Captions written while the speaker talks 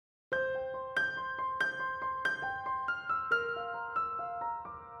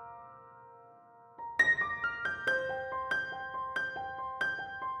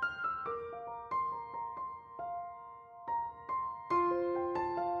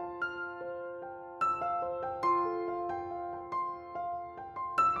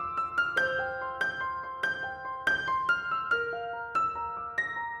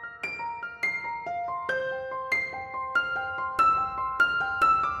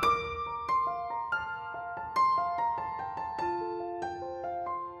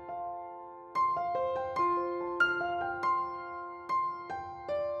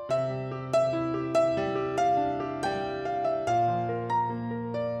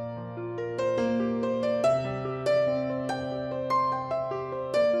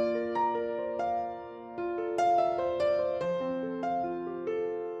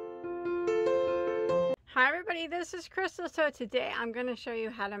this is Crystal. So today I'm going to show you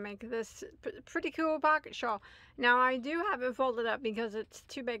how to make this pretty cool pocket shawl. Now I do have it folded up because it's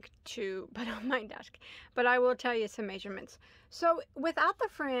too big to put on my desk, but I will tell you some measurements. So without the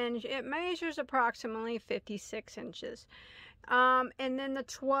fringe, it measures approximately 56 inches. And then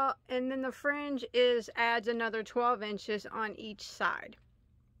the fringe adds another 12 inches on each side.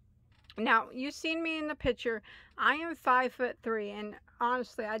 Now, you've seen me in the picture. I am 5'3", and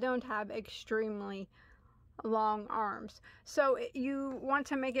honestly, I don't have extremely long arms. So you want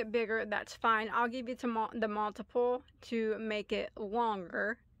to make it bigger, that's fine. I'll give you the multiple to make it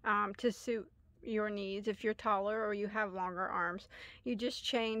longer, to suit your needs. If you're taller or you have longer arms, you just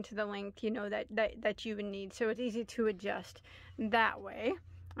chain to the length, you know, that you would need. So it's easy to adjust that way.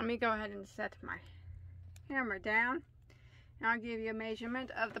 Let me go ahead and set my hammer down. I'll give you a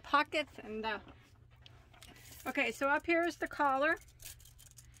measurement of the pockets and okay, so up here is the collar.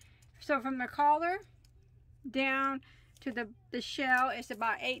 So from the collar down to the shell is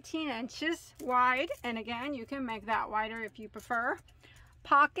about 18 inches wide, and again, you can make that wider if you prefer.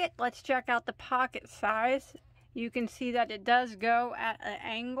 Pocket, let's check out the pocket size. You can see that it does go at an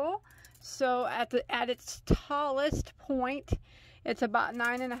angle. So at its tallest point, it's about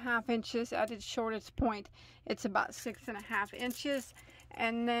 9.5 inches. At its shortest point, it's about 6.5 inches.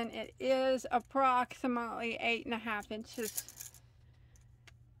 And then it is approximately 8.5 inches.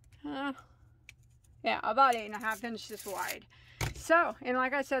 Yeah, about 8.5 inches wide. So, and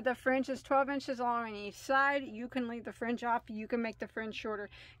like I said, the fringe is 12 inches long on each side. You can leave the fringe off. You can make the fringe shorter.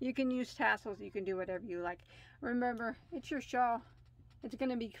 You can use tassels. You can do whatever you like. Remember, it's your shawl. It's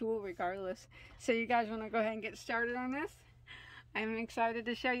going to be cool regardless. So you guys want to go ahead and get started on this? I'm excited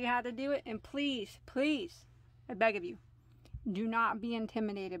to show you how to do it. And please, please, I beg of you, do not be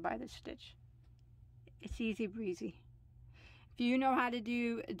intimidated by this stitch. It's easy breezy. If you know how to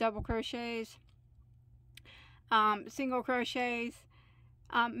do double crochets, single crochets,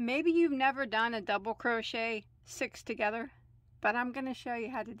 maybe you've never done a double crochet 6 together, but I'm going to show you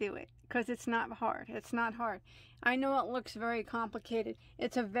how to do it because it's not hard. It's not hard. I know it looks very complicated.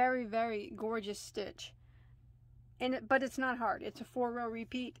 It's a very, very gorgeous stitch. But it's not hard. It's a 4-row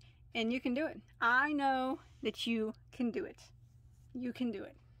repeat, and you can do it. I know that you can do it. You can do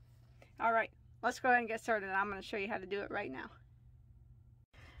it. All right, let's go ahead and get started. I'm going to show you how to do it right now.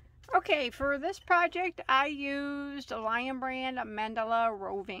 Okay, for this project, I used Lion Brand Mandala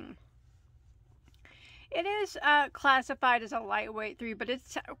Roving. It is classified as a lightweight 3, but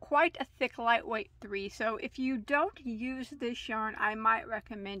it's quite a thick lightweight 3. So if you don't use this yarn, I might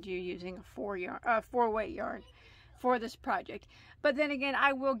recommend you using a 4-weight yarn for this project. But then again,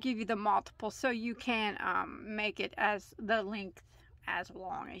 I will give you the multiple so you can make it as the length as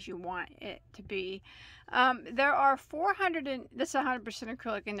long as you want it to be. There are this is 100%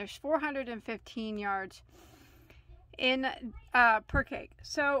 acrylic, and there's 415 yards in per cake.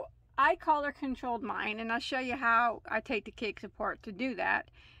 So I color controlled mine, and I'll show you how I take the cakes apart to do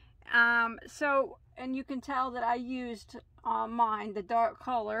that. And you can tell that I used on mine the dark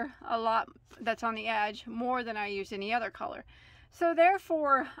color a lot, that's on the edge, more than I used any other color. So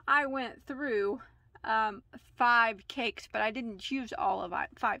therefore I went through 5 cakes, but I didn't use all of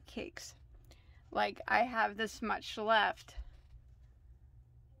 5 cakes. Like, I have this much left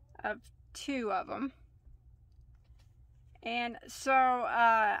of 2 of them, and so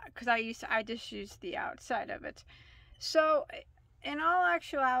because I just used the outside of it. So in all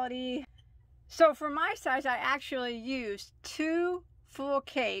actuality, so for my size, I actually used 2 full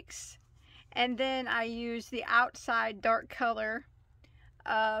cakes, and then I used the outside dark color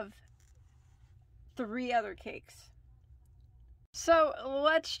of 3 other cakes. So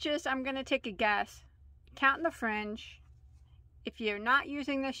I'm going to take a guess, count the fringe. If you're not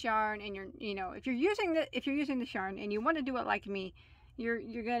using this yarn, and if you're using this yarn and you want to do it like me, you're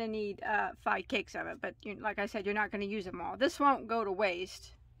going to need 5 cakes of it. But like I said, you're not going to use them all. This won't go to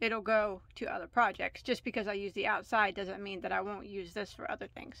waste. It'll go to other projects. Just because I use the outside doesn't mean that I won't use this for other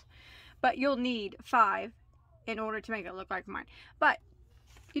things. But you'll need 5 in order to make it look like mine. But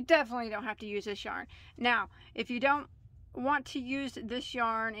you definitely don't have to use this yarn. Now, if you don't want to use this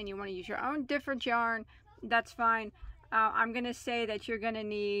yarn and you want to use your own different yarn, that's fine. I'm going to say that you're going to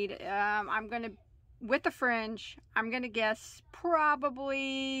need, with the fringe, I'm going to guess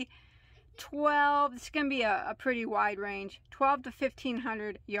probably 12, it's going to be a pretty wide range, 12 to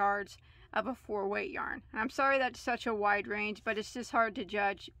 1500 yards of a 4-weight yarn. And I'm sorry that's such a wide range, but it's just hard to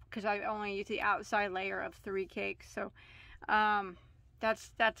judge because I only use the outside layer of 3 cakes. So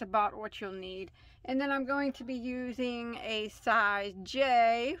that's about what you'll need. And then I'm going to be using a size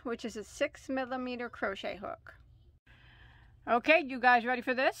J, which is a 6mm crochet hook. Okay, you guys ready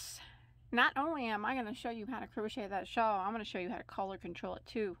for this? not only am I going to show you how to crochet that shawl, I'm going to show you how to color control it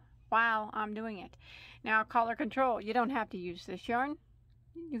too while I'm doing it. Now, color control, you don't have to use this yarn.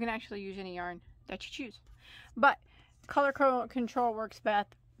 You can actually use any yarn that you choose. But color control works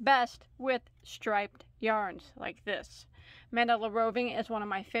best with striped yarns like this. Mandala Roving is one of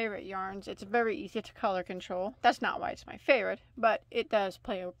my favorite yarns. It's very easy to color control. That's not why it's my favorite, but it does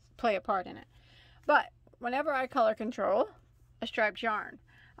play a part in it. But whenever I color control a striped yarn,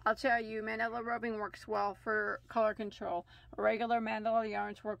 I'll tell you, Mandala Roving works well for color control. Regular mandala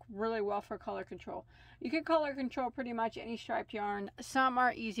yarns work really well for color control. You can color control pretty much any striped yarn. Some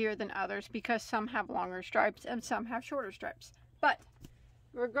are easier than others because some have longer stripes and some have shorter stripes. But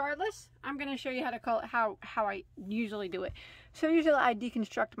regardless, I'm going to show you how to color, how I usually do it. So usually I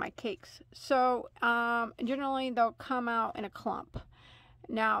deconstruct my cakes. So generally they'll come out in a clump.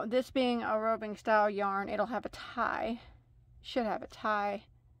 Now this being a roving style yarn, it'll have a tie. Should have a tie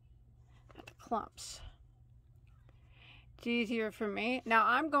at the clumps. It's easier for me. Now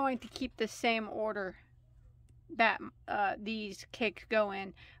I'm going to keep the same order that these cakes go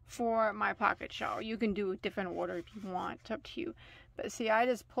in for my pocket shawl. You can do a different order if you want. It's up to you. But see, I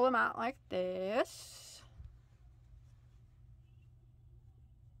just pull them out like this.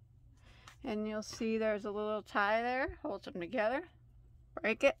 And you'll see there's a little tie there. Holds them together.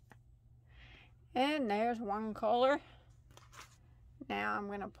 Break it. And there's one color. Now I'm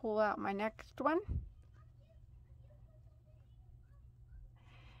going to pull out my next one.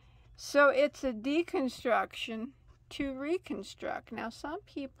 So it's a deconstruction to reconstruct. Now some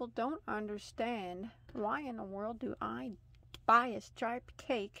people don't understand why in the world do I buy a striped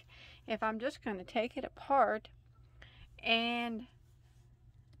cake if I'm just going to take it apart and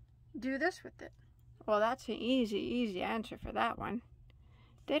do this with it. Well, that's an easy answer for that one.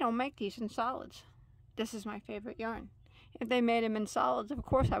 They don't make these in solids. This is my favorite yarn. If they made them in solids, of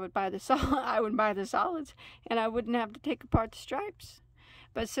course I would buy the solids and I wouldn't have to take apart the stripes.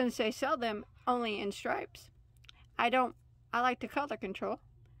 But since they sell them only in stripes, I like to color control.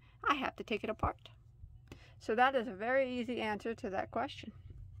 I have to take it apart. So that is a very easy answer to that question.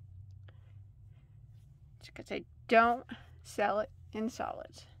 It's because they don't sell it in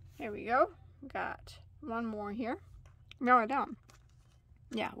solids. Here we go. Got one more here. No, I don't.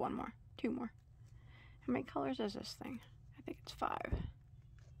 Yeah, one more. Two more. How many colors is this thing? I think it's 5.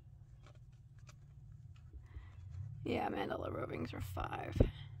 Yeah, mandala rovings are 5. Pull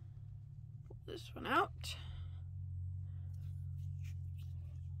this one out.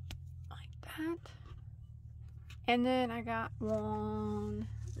 Like that. And then I got one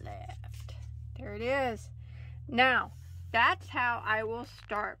left. There it is. Now, that's how I will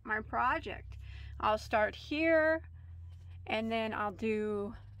start my project. I'll start here, and then I'll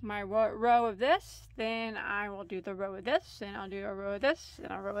do my row of this, then I will do the row of this, and I'll do a row of this,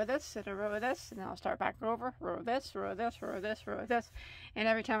 and a row of this, and a row of this, and then I'll start back over, row of this, row of this, row of this, row of this, and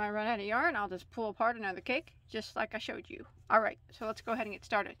every time I run out of yarn, I'll just pull apart another cake, just like I showed you. Alright, so let's go ahead and get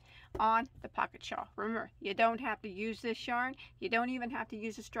started on the pocket shawl. Remember, you don't have to use this yarn, you don't even have to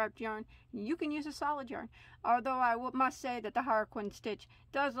use a striped yarn, you can use a solid yarn, although I must say that the Harlequin stitch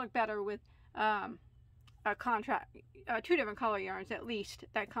does look better with a contrast, 2 different color yarns at least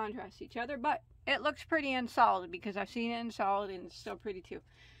that contrast each other, but it looks pretty in solid because I've seen it in solid and it's still pretty too.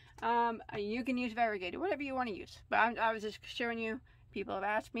 You can use variegated, whatever you want to use, but I was just showing you. People have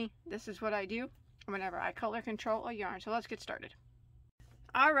asked me, this is what I do whenever I color control a yarn. So let's get started.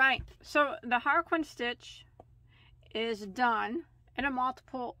 Alright, so the Harlequin stitch is done in a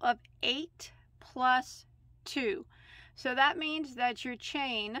multiple of 8 plus 2. So that means that your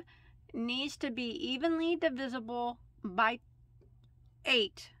chain needs to be evenly divisible by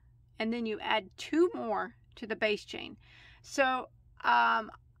 8, and then you add 2 more to the base chain. So I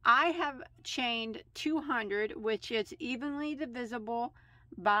have chained 200, which is evenly divisible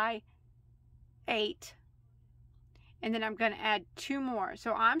by 8, and then I'm going to add 2 more.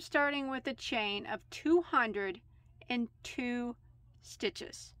 So I'm starting with a chain of 202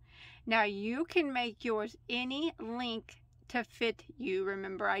 stitches. Now you can make yours any length to fit you.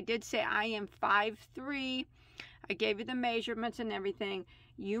 Remember, I did say I am 5'3". I gave you the measurements and everything.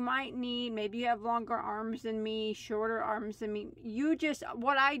 You might need, maybe you have longer arms than me, shorter arms than me.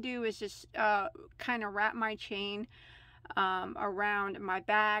 What I do is just kind of wrap my chain around my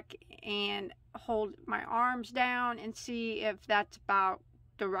back and hold my arms down and see if that's about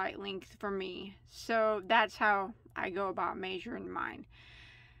the right length for me. So that's how I go about measuring mine.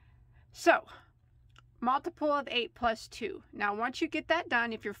 So multiple of 8 plus 2. Now once you get that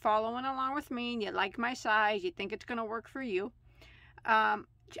done, if you're following along with me and you like my size, you think it's going to work for you,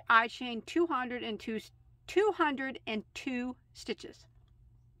 I chained 202 stitches.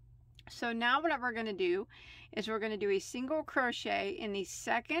 So now what we're going to do is we're going to do a single crochet in the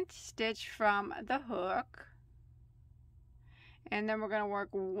second stitch from the hook, and then we're going to work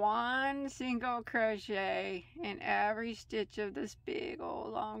one single crochet in every stitch of this big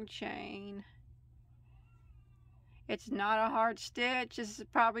old long chain. It's not a hard stitch. This is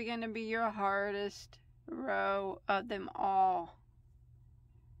probably going to be your hardest row of them all.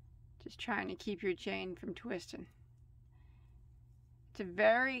 Just trying to keep your chain from twisting. It's a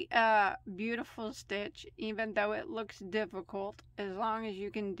very beautiful stitch, even though it looks difficult, as long as you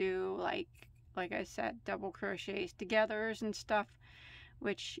can do, like I said, double crochets togethers and stuff,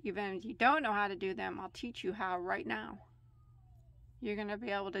 which even if you don't know how to do them, I'll teach you how right now. You're going to be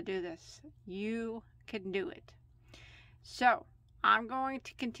able to do this. You can do it. So I'm going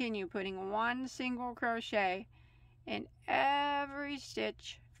to continue putting one single crochet in every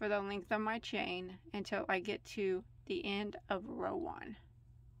stitch for the length of my chain until I get to the end of row 1.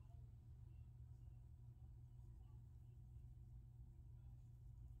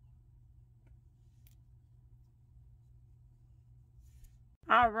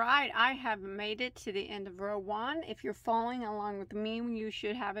 Alright, I have made it to the end of row 1. If you're following along with me, you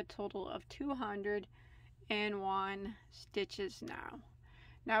should have a total of 201 stitches now.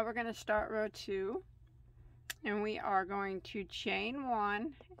 Now we're going to start row 2, and we are going to chain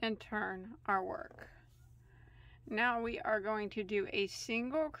 1 and turn our work. Now we are going to do a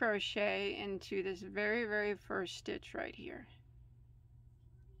single crochet into this very first stitch right here.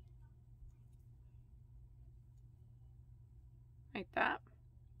 Like that.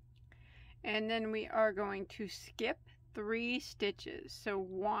 And then we are going to skip 3 stitches. So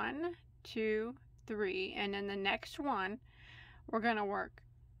 1, 2, 3, and then the next one we're going to work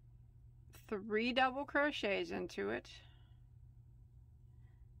 3 double crochets into it.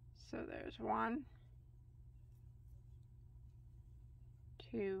 So there's 1,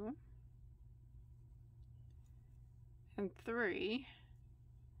 2, and 3,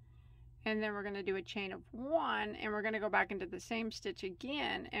 and then we're going to do a chain of 1, and we're going to go back into the same stitch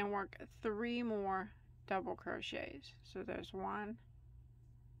again and work 3 more double crochets. So there's 1,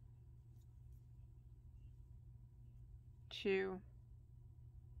 2,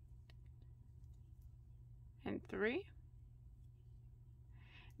 and 3.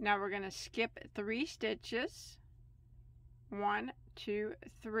 Now we're going to skip 3 stitches, 1, 2,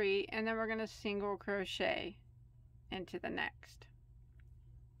 3, and then we're going to single crochet into the next,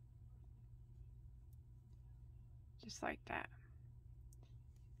 just like that.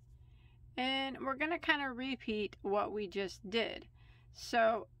 And we're going to kind of repeat what we just did.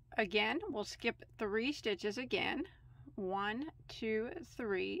 So again, we'll skip 3 stitches again, 1, 2,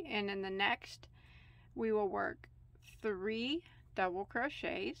 3, and in the next we will work 3 double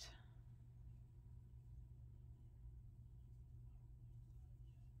crochets,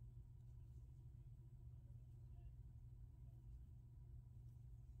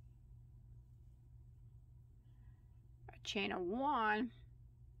 a chain of 1,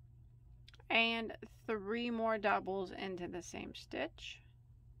 and 3 more doubles into the same stitch.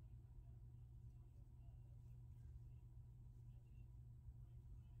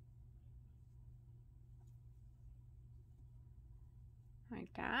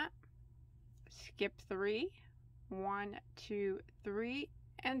 Like that. Skip 3, 1, 2, 3,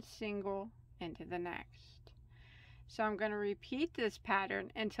 and single into the next. So I'm going to repeat this pattern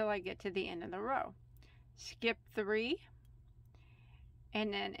until I get to the end of the row. Skip 3,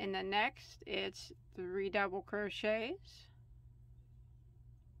 and then in the next it's 3 double crochets,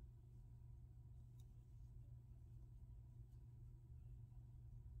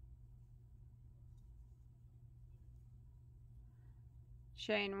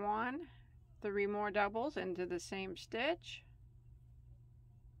 chain 1, 3 more doubles into the same stitch,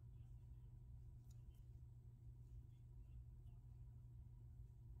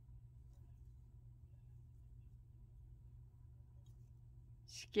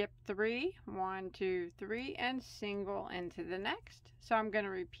 skip 3, 1, 2, 3, and single into the next. So I'm going to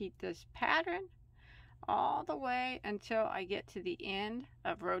repeat this pattern all the way until I get to the end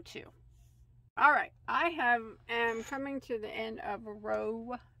of row 2. Alright, I am coming to the end of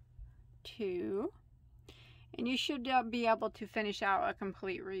row 2, and you should be able to finish out a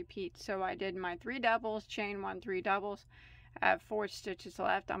complete repeat. So I did my 3 doubles, chain 1, 3 doubles. I have 4 stitches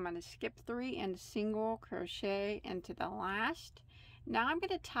left. I'm going to skip 3 and single crochet into the last. Now I'm going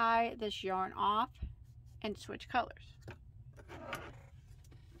to tie this yarn off and switch colors.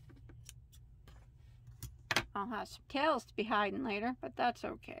 I'll have some tails to be hiding later, but that's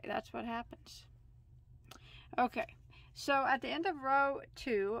okay. That's what happens. Okay, so at the end of row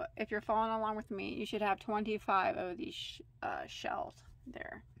 2, if you're following along with me, you should have 25 of these shells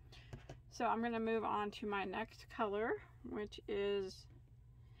there. So I'm going to move on to my next color, which is,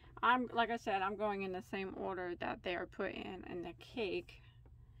 like I said, I'm going in the same order that they are put in the cake.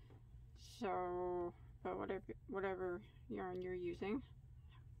 So, but whatever yarn you're using,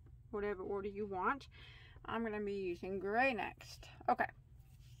 whatever order you want, I'm going to be using gray next. Okay,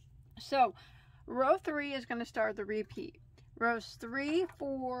 so row 3 is going to start the repeat. Rows 3,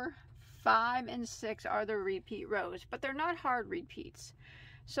 4, 5, and 6 are the repeat rows, but they're not hard repeats.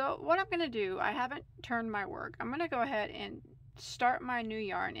 So what I'm going to do, I haven't turned my work. I'm going to go ahead and start my new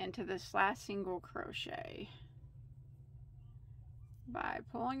yarn into this last single crochet by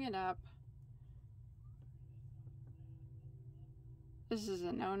pulling it up. This is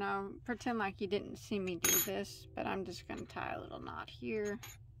a no-no. Pretend like you didn't see me do this, but I'm just going to tie a little knot here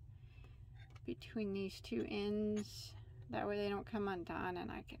between these two ends. That way they don't come undone,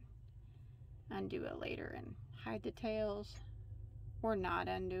 and I can undo it later and hide the tails. Or not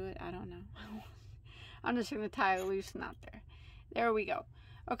undo it, I don't know. I'm just going to tie a loose knot there. There we go.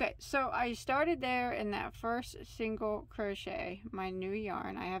 Okay, so I started there in that first single crochet, my new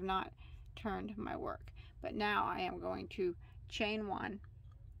yarn. I have not turned my work, but now I am going to chain 1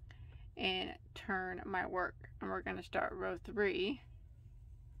 and turn my work, and we're going to start row 3.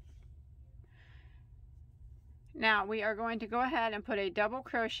 Now we are going to go ahead and put a double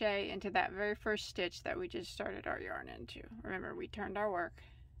crochet into that very first stitch that we just started our yarn into. Remember, we turned our work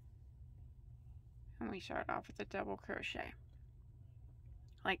and we start off with a double crochet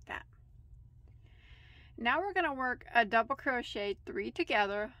like that. Now we're going to work a double crochet 3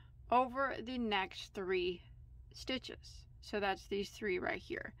 together over the next 3 stitches. So that's these 3 right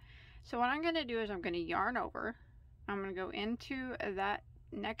here. So what I'm going to do is I'm going to yarn over. I'm going to go into that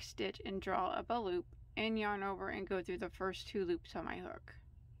next stitch and draw up a loop, and yarn over and go through the first 2 loops on my hook.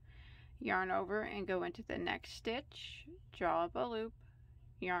 Yarn over and go into the next stitch, draw up a loop,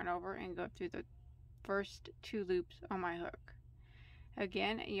 yarn over and go through the first 2 loops on my hook.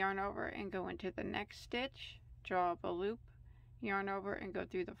 Again, yarn over and go into the next stitch, draw up a loop, yarn over and go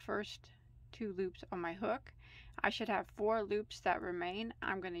through the first 2 loops on my hook. I should have 4 loops that remain.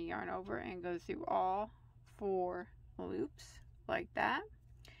 I'm going to yarn over and go through all 4 loops like that.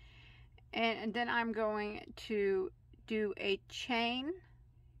 And then I'm going to do a chain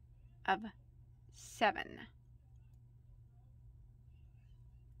of 7.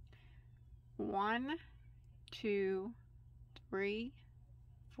 1, 2, 3,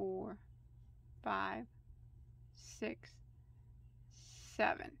 4, 5, 6,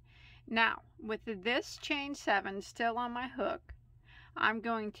 7. Now, with this chain 7 still on my hook, I'm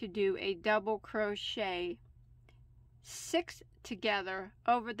going to do a double crochet 6 together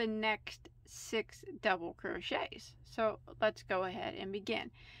over the next 6 double crochets. So let's go ahead and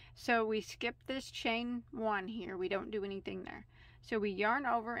begin. So we skip this chain 1 here. We don't do anything there. So we yarn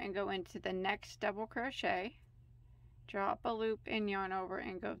over and go into the next double crochet, draw up a loop and yarn over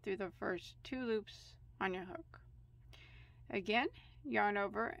and go through the first 2 loops on your hook. Again, yarn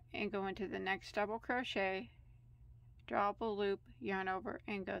over and go into the next double crochet, draw up a loop, yarn over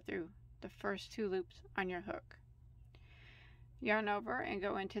and go through the first 2 loops on your hook. Yarn over and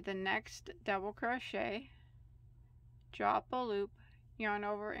go into the next double crochet, draw up a loop, yarn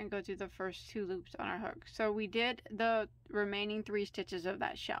over and go through the first 2 loops on our hook. So we did the remaining 3 stitches of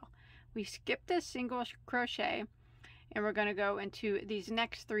that shell. We skipped this single crochet and we're going to go into these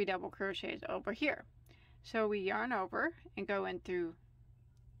next 3 double crochets over here. So we yarn over and go in through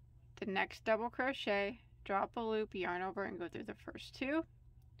the next double crochet, draw up a loop, yarn over and go through the first 2,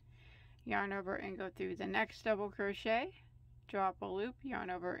 yarn over and go through the next double crochet, draw up a loop, yarn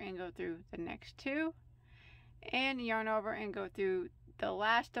over and go through the next 2, and yarn over and go through the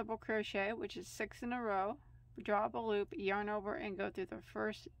last double crochet, which is 6 in a row, draw up a loop, yarn over and go through the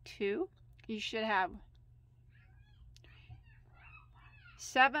first 2. You should have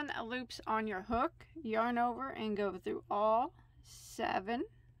 7 loops on your hook, yarn over and go through all 7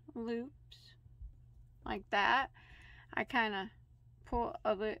 loops like that. I kind of pull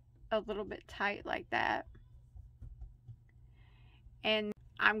a little bit tight like that, and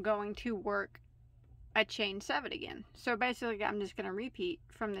I'm going to work a chain 7 again. So basically I'm just going to repeat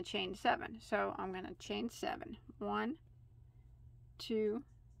from the chain 7. So I'm going to chain 7. 1, 2,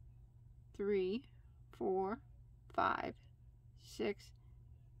 3, 4, 5, 6,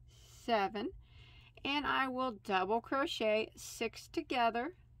 7, and I will double crochet 6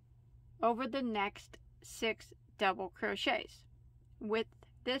 together over the next 6 double crochets with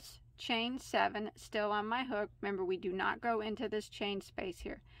this chain 7 still on my hook. Remember, we do not go into this chain space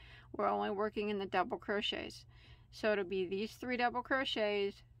here. We're only working in the double crochets. So it'll be these 3 double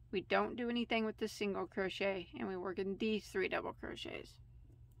crochets. We don't do anything with the single crochet, and we work in these 3 double crochets.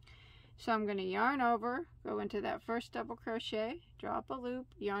 So I'm going to yarn over, go into that first double crochet, drop a loop,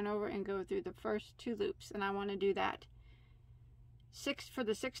 yarn over, and go through the first 2 loops. And I want to do that 6 for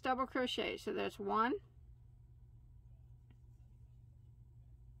the 6 double crochets. So there's 1,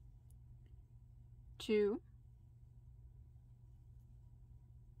 2,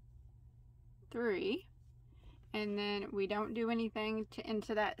 3, and then we don't do anything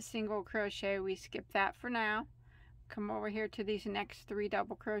into that single crochet. We skip that for now. Come over here to these next 3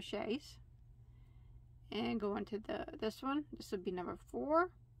 double crochets and go into this one. This would be number 4.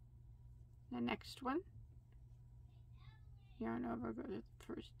 The next one, yarn over, go to the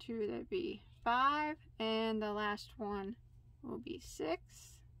first 2, that'd be 5, and the last one will be 6.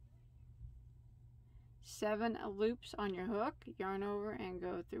 7 loops on your hook, yarn over and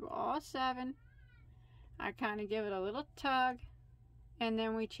go through all 7. I kind of give it a little tug, and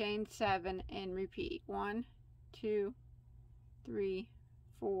then we chain 7 and repeat. 1, 2, 3,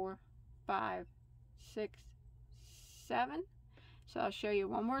 4, 5, 6, 7. So I'll show you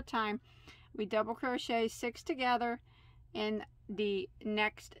one more time. We double crochet 6 together in the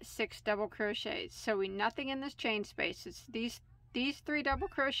next 6 double crochets. So we nothing in this chain space. It's these 3 double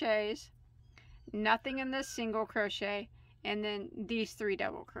crochets, nothing in this single crochet, and then these 3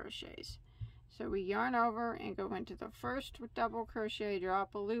 double crochets. So we yarn over and go into the first double crochet,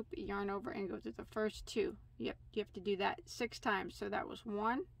 drop a loop, yarn over and go to the first 2. Yep, you have to do that 6 times. So that was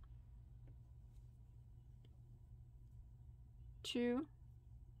 1, 2,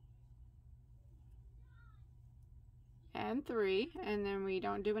 and 3, and then we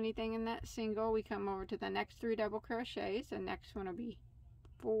don't do anything in that single. We come over to the next 3 double crochets. The next one will be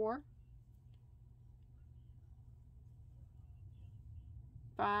 4,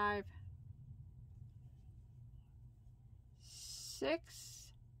 5,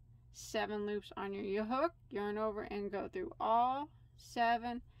 6, 7 loops on your hook, yarn over and go through all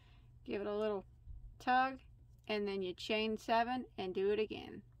 7, give it a little tug, and then you chain 7 and do it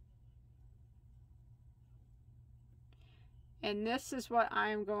again. And this is what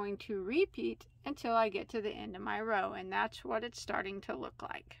I'm going to repeat until I get to the end of my row, and that's what it's starting to look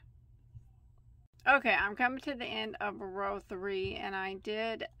like. Okay, I'm coming to the end of row 3, and I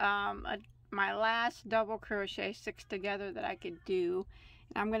did my last double crochet 6 together that I could do.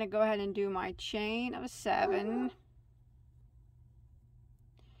 And I'm going to go ahead and do my chain of 7.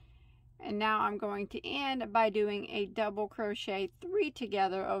 And now I'm going to end by doing a double crochet 3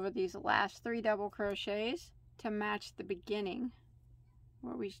 together over these last 3 double crochets to match the beginning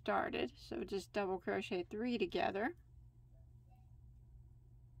where we started. So just double crochet 3 together.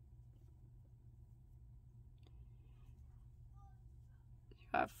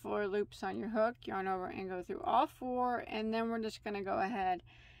 You have 4 loops on your hook, yarn over and go through all 4, and then we're just going to go ahead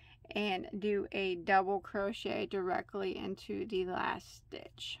and do a double crochet directly into the last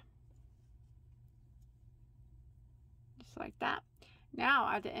stitch. Just like that. Now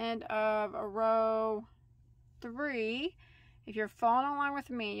at the end of row 3, if you're following along with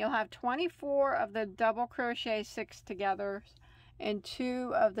me, you'll have 24 of the double crochet 6 together and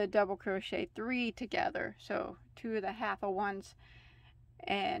 2 of the double crochet 3 together. So 2 of the half of ones,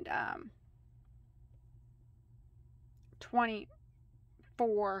 and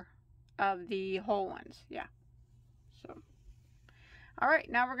 24 of the whole ones. Yeah. So all right,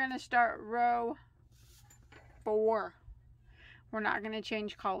 now we're going to start row 4. We're not going to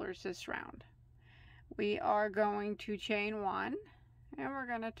change colors this round. We are going to chain 1, and we're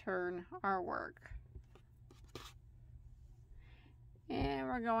going to turn our work, and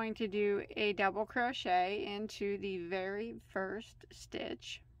we're going to do a double crochet into the very first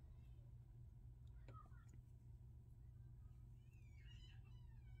stitch,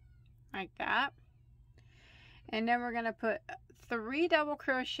 like that. And then we're going to put 3 double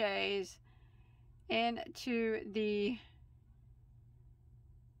crochets into the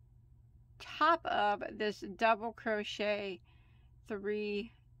top of this double crochet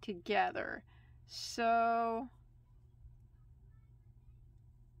 3 together. So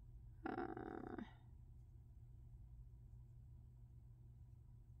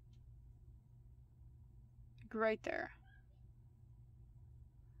right there.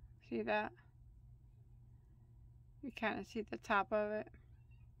 See that? You kind of see the top of it,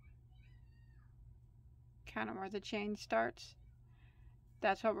 kind of where the chain starts.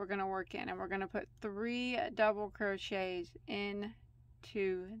 That's what we're going to work in, and we're going to put 3 double crochets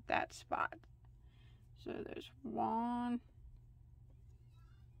into that spot. So there's 1,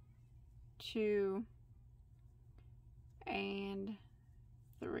 2, and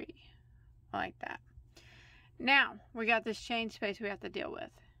 3, like that. Now we got this chain space we have to deal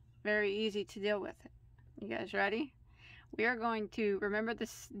with. Very easy to deal with. You guys ready? we are going to remember the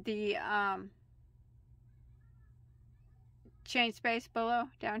chain space below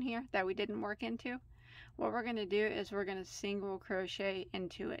down here that we didn't work into. What we're going to do is we're going to single crochet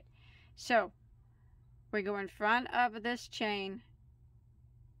into it. So we go in front of this chain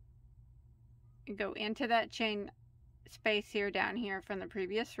and go into that chain space here down here from the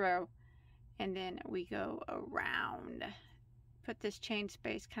previous row, and then we go around, put this chain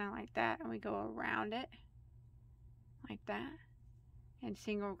space kind of like that, and we go around it like that and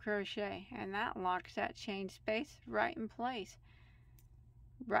single crochet, and that locks that chain space right in place,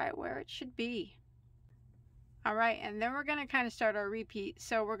 right where it should be. All right, and then we're going to kind of start our repeat.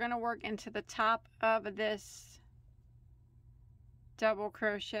 So we're going to work into the top of this double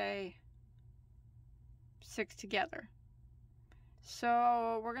crochet 6 together.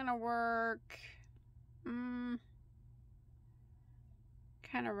 So we're going to work kind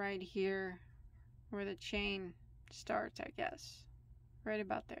of right here where the chain starts, I guess, right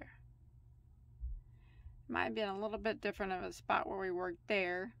about there. Might have been a little bit different of a spot where we worked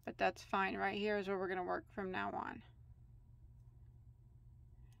there, but that's fine. Right here is where we're going to work from now on.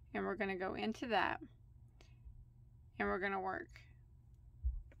 And we're going to go into that, and we're going to work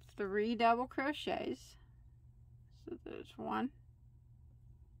 3 double crochets. So there's 1,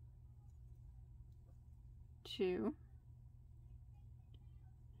 2,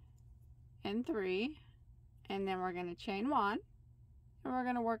 and 3, and then we're going to chain 1, and we're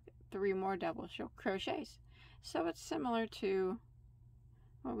going to work 3 more double crochets. So it's similar to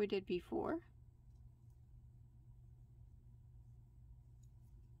what we did before.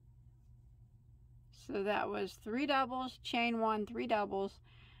 So that was 3 doubles, chain 1, 3 doubles,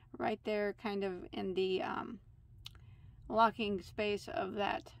 right there kind of in the locking space of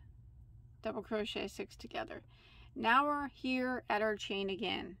that double crochet 6 together. Now we're here at our chain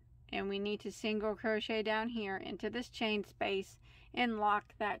again, and we need to single crochet down here into this chain space and lock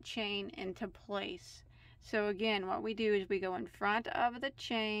that chain into place. So again, what we do is we go in front of the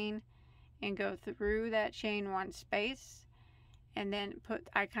chain and go through that chain 1 space, and then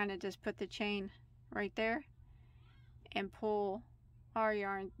I kind of just put the chain right there and pull our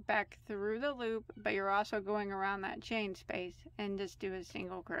yarn back through the loop, but you're also going around that chain space, and just do a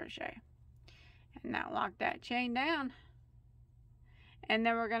single crochet. And now lock that chain down. And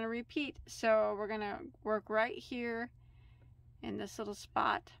then we're going to repeat. So we're going to work right here in this little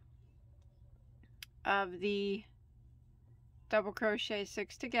spot of the double crochet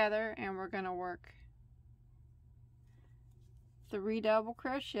 6 together, and we're going to work 3 double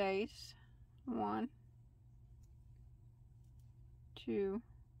crochets. 1, 2,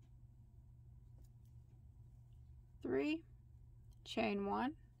 3, chain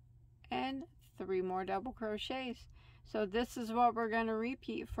 1, and 3 more double crochets. So this is what we're going to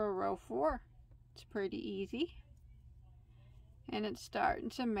repeat for row 4. It's pretty easy, and it's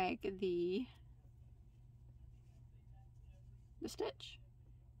starting to make the stitch.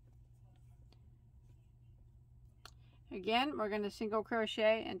 Again, we're going to single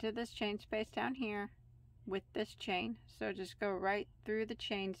crochet into this chain space down here with this chain. So just go right through the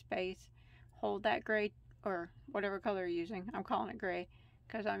chain space, hold that gray or whatever color you're using. I'm calling it gray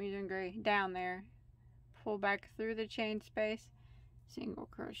because I'm using gray down there. Pull back through the chain space, single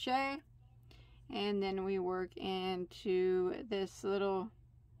crochet, and then we work into this little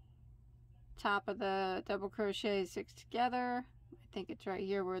top of the double crochet 6 together. I think it's right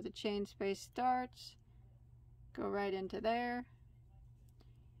here where the chain space starts. Go right into there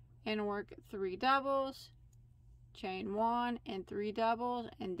and work 3 doubles, chain 1 and 3 doubles,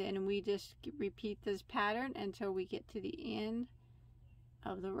 and then we just repeat this pattern until we get to the end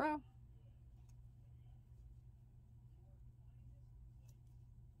of the row.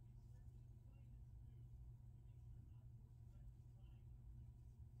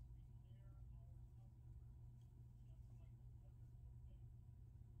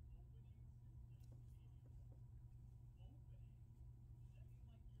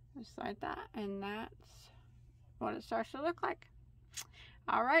 Just like that, and that's what it starts to look like.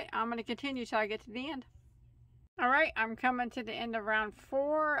 All right, I'm going to continue till I get to the end. All right, I'm coming to the end of round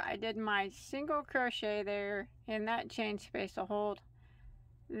 4. I did my single crochet there in that chain space to hold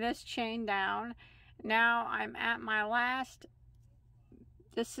this chain down. Now I'm at my last.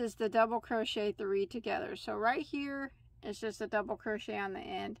 This is the double crochet 3 together. So right here is just a double crochet on the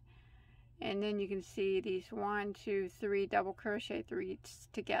end. And then you can see these 1, 2, 3 double crochet 3s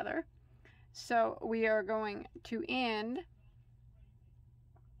together. So we are going to end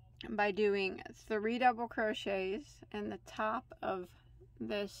by doing 3 double crochets in the top of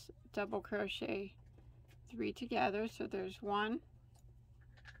this double crochet 3 together. So there's 1,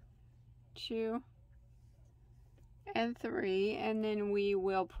 2, and 3, and then we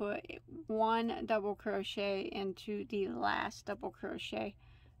will put 1 double crochet into the last double crochet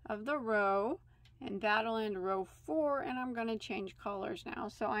of the row, and that'll end row 4. And I'm going to change colors now,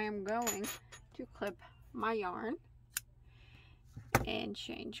 so I am going to clip my yarn and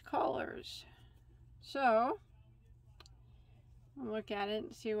change colors. So look at it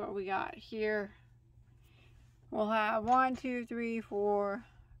and see what we got here. We'll have 1, 2, 3, 4,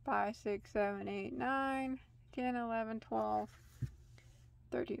 5, 6, 7, 8, 9, 10, 11, 12,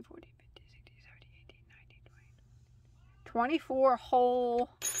 13, 14, 15, 16, 17, 18, 19, 20, 24 whole,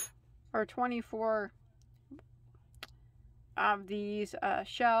 or 24 of these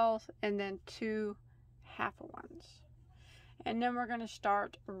shells, and then 2 half ones. And then we're going to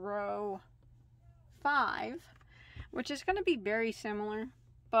start row 5, which is going to be very similar,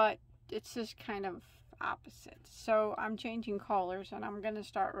 but it's just kind of opposite. So I'm changing colors, and I'm going to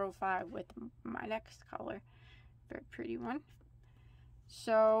start row 5 with my next color. Very pretty one.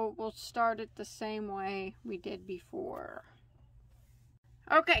 So we'll start it the same way we did before.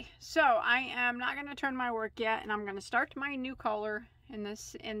 Okay, so I am not going to turn my work yet, and I'm going to start my new color in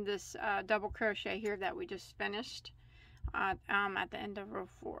this double crochet here that we just finished at the end of row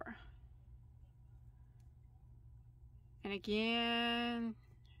 4. And again,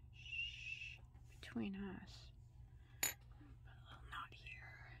 between us, put a little knot here,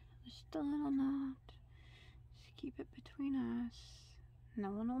 just a little knot. Just keep it between us.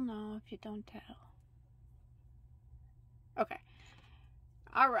 No one will know if you don't tell. Okay.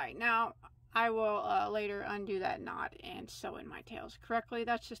 Alright, now I will later undo that knot and sew in my tails correctly.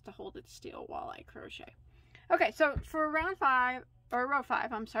 That's just to hold it still while I crochet. Okay, so for row 5,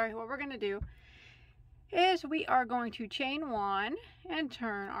 I'm sorry, what we're going to do is we are going to chain 1 and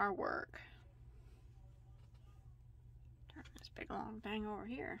turn our work. Turn this big long thing over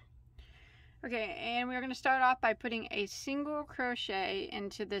here. Okay, and we're going to start off by putting a single crochet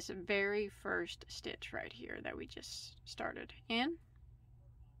into this very first stitch right here that we just started in.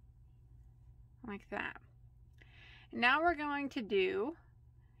 Like that. Now we're going to do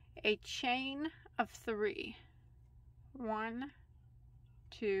a chain of 3. 1,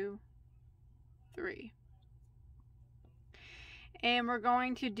 2, 3. And we're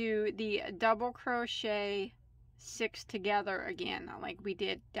going to do the double crochet 6 together again, like we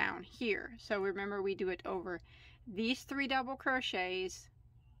did down here. So remember, we do it over these 3 double crochets,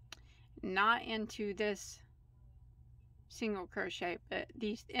 not into this single crochet, but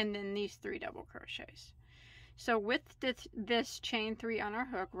these, and then these 3 double crochets. So with this chain 3 on our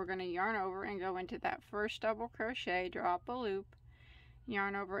hook, we're going to yarn over and go into that first double crochet, drop a loop,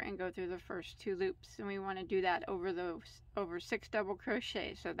 yarn over and go through the first 2 loops, and we want to do that over 6 double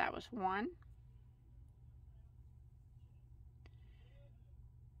crochets. So that was 1,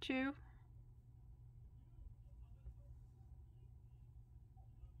 2,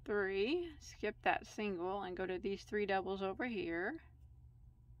 3, skip that single and go to these 3 doubles over here.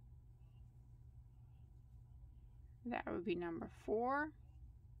 That would be number 4,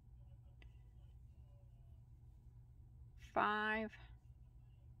 5,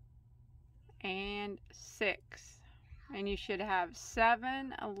 and 6. And you should have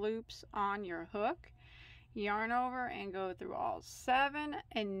 7 loops on your hook. Yarn over and go through all 7,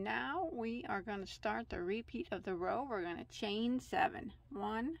 and now we are going to start the repeat of the row. We're going to chain 7.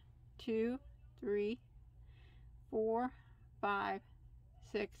 1, 2, 3, 4, 5,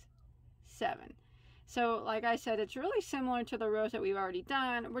 6, 7. So like I said, it's really similar to the rows that we've already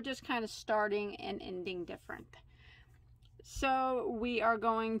done. We're just kind of starting and ending different. So we are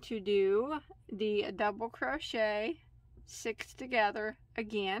going to do the double crochet 6 together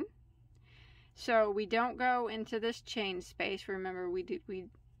again. So we don't go into this chain space. Remember, we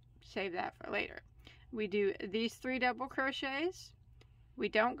save that for later. We do these 3 double crochets. We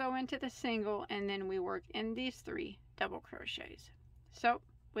don't go into the single, and then we work in these 3 double crochets. So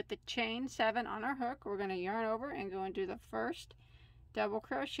with the chain 7 on our hook, we're going to yarn over and go into the first double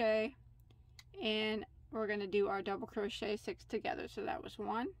crochet, and we're going to do our double crochet 6 together. So that was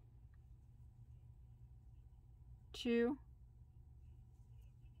 1, 2,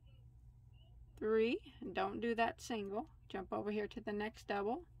 3, and don't do that single. Jump over here to the next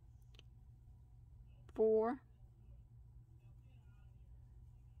double. 4,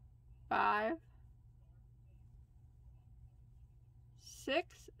 5,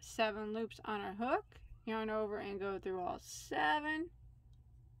 6, 7 loops on our hook. Yarn over and go through all 7.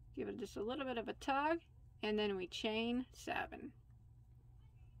 Give it just a little bit of a tug, and then we chain 7.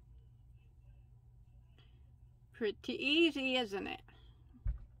 Pretty easy, isn't it?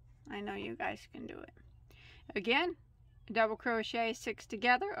 I know you guys can do it. Again, double crochet 6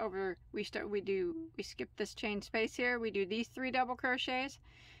 together over, we skip this chain space here, we do these 3 double crochets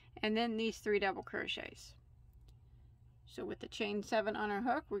and then these 3 double crochets. So with the chain 7 on our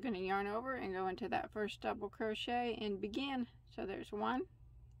hook, we're going to yarn over and go into that first double crochet and begin. So there's 1,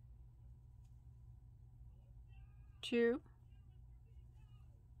 2,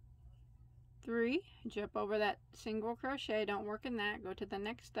 3, jump over that single crochet, don't work in that, go to the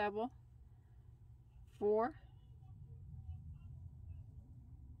next double, 4,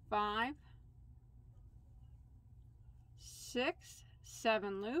 5, 6,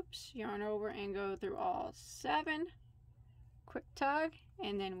 7 loops, yarn over and go through all 7, quick tug,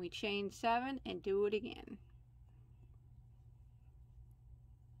 and then we chain 7 and do it again.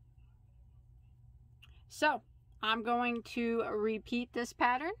 So I'm going to repeat this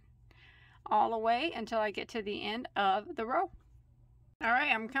pattern all the way until I get to the end of the row.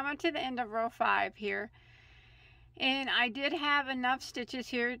 Alright, I'm coming to the end of row 5 here, and I did have enough stitches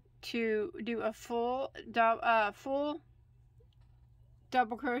here to do a full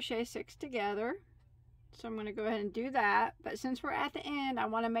double crochet 6 together. So I'm going to go ahead and do that, but since we're at the end, I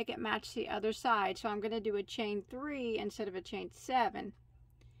want to make it match the other side, so I'm going to do a chain 3 instead of a chain 7,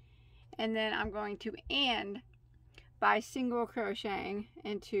 and then I'm going to end by single crocheting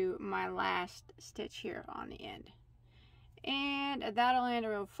into my last stitch here on the end, and that'll end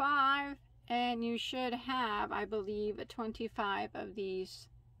row 5, and you should have, I believe, 25 of these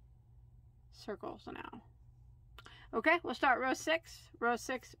circles now. Okay, we'll start row 6. Row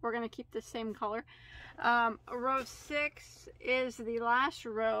 6, we're going to keep the same color. Row 6 is the last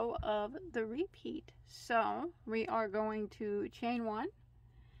row of the repeat, so we are going to chain 1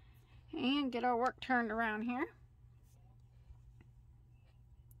 and get our work turned around here.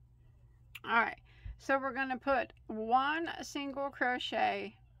 Alright, so we're going to put 1 single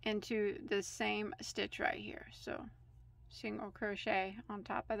crochet into the same stitch right here. So single crochet on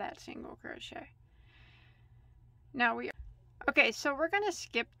top of that single crochet. Now so we're going to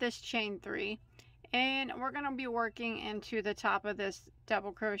skip this chain 3, and we're going to be working into the top of this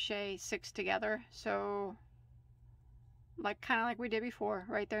double crochet 6 together. So kind of like we did before,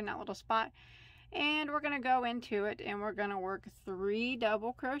 right there in that little spot. And we're going to go into it and we're going to work 3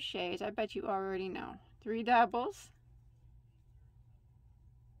 double crochets. I bet you already know. 3 doubles.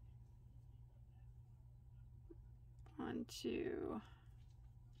 1, 2,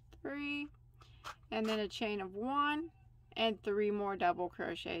 3. And then a chain of 1 and 3 more double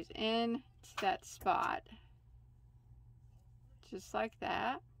crochets in that spot. Just like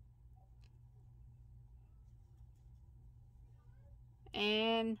that.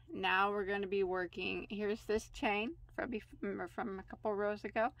 And now we're going to be working, here's this chain from a couple rows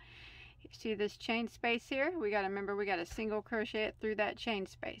ago. You see this chain space here? We got to remember, we got to single crochet it through that chain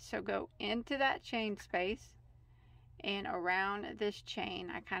space. So go into that chain space and around this chain,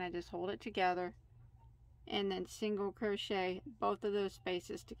 I kind of just hold it together and then single crochet both of those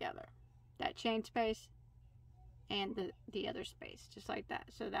spaces together. That chain space and the other space, just like that.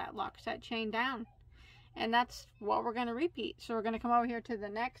 So that locks that chain down. And that's what we're going to repeat. So we're going to come over here to the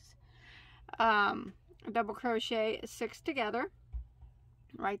next double crochet 6 together,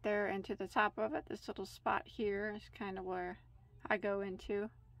 right there into the top of it. This little spot here is kind of where I go into.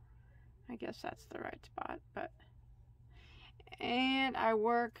 I guess that's the right spot, and I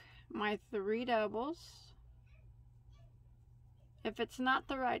work my 3 doubles. If it's not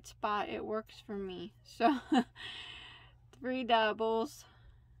the right spot, it works for me. So 3 doubles.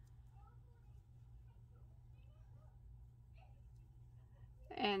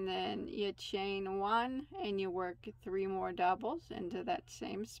 And then you chain 1 and you work 3 more doubles into that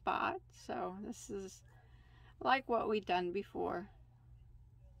same spot. So this is like what we've done before.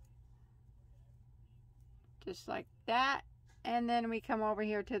 Just like that. And then we come over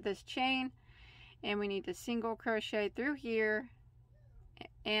here to this chain and we need to single crochet through here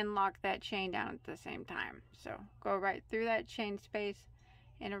and lock that chain down at the same time. So go right through that chain space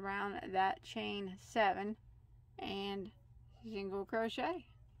and around that chain 7 and single crochet.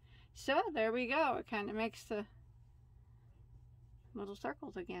 So there we go. It kind of makes the little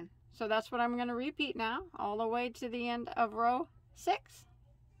circles again. So that's what I'm going to repeat now all the way to the end of row 6.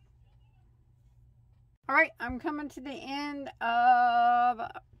 Alright, I'm coming to the end of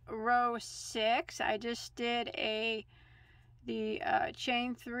row 6. I just did the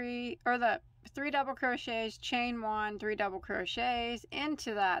chain 3, or the 3 double crochets, chain 1, 3 double crochets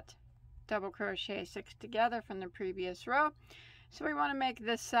into that double crochet 6 together from the previous row. So we want to make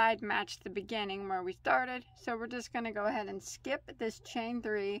this side match the beginning where we started. So we're just going to go ahead and skip this chain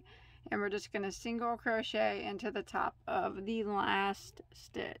 3 and we're just going to single crochet into the top of the last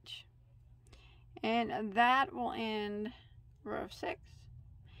stitch. And that will end row 6.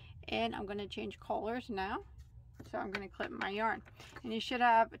 And I'm going to change colors now. So I'm going to clip my yarn. And you should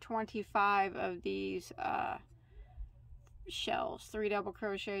have 25 of these shells. 3 double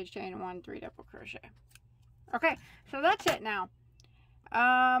crochet, chain 1, 3 double crochet. Okay, so that's it now.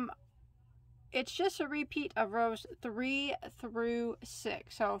 It's just a repeat of rows 3 through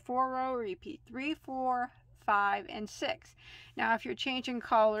 6. So 4-row repeat, 3, 4, 5, and 6. Now if you're changing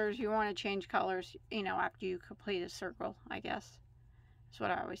colors, you want to change colors, you know, after you complete a circle, I guess. That's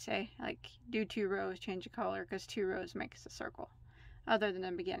what I always say. Like, do 2 rows, change the color, because 2 rows makes a circle. Other than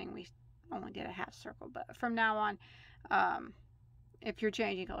the beginning, we only did a half circle. But from now on, if you're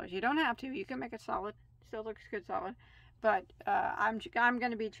changing colors, you don't have to. You can make it solid. Still looks good solid. But I'm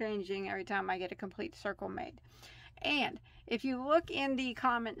going to be changing every time I get a complete circle made. And if you look in the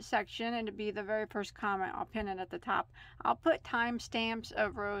comment section, and to be the very first comment, I'll pin it at the top. I'll put timestamps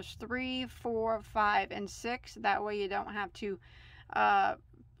of rows 3, 4, 5, and 6. That way you don't have to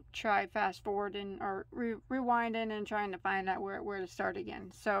try fast forwarding or rewinding and trying to find out where to start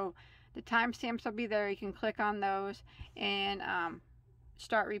again. So the timestamps will be there. You can click on those and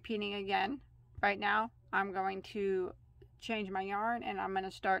start repeating again. Right now I'm going to change my yarn, and I'm going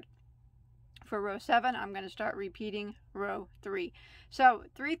to start for row 7. I'm going to start repeating row 3. So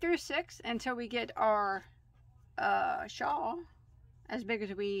 3 through 6 until we get our shawl as big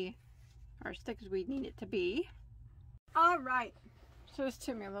as we, or as thick as we need it to be. All right. So this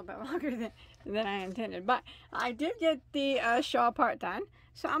took me a little bit longer than I intended, but I did get the shawl part done.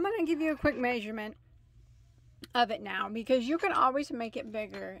 So I'm going to give you a quick measurement of it now, because you can always make it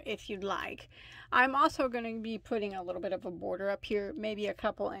bigger if you'd like. I'm also going to be putting a little bit of a border up here, maybe a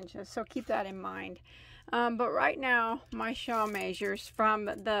couple inches, so keep that in mind. But right now my shawl measures from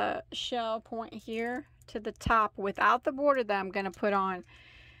the shell point here to the top without the border that I'm going to put on.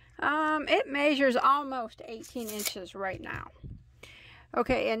 It measures almost 18 inches right now.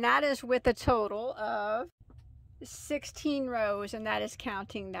 Okay, and that is with a total of 16 rows, and that is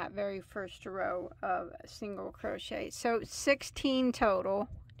counting that very first row of single crochet. So 16 total.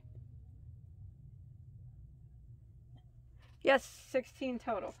 Yes, 16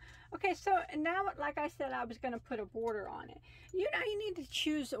 total. Okay, so now, like I said, I was going to put a border on it. You know, you need to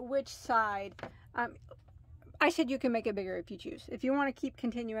choose which side. I said you can make it bigger if you choose. If you want to keep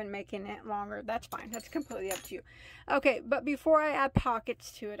continuing making it longer, that's fine. That's completely up to you. Okay, but before I add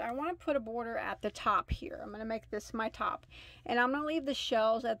pockets to it, I want to put a border at the top here. I'm going to make this my top. And I'm going to leave the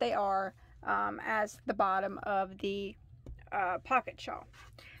shells that they are as the bottom of the pocket shawl.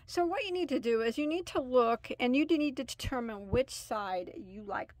 So what you need to do is you need to look, and you need to determine which side you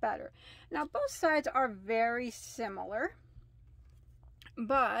like better. Now, both sides are very similar,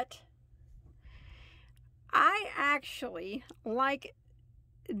 but I actually like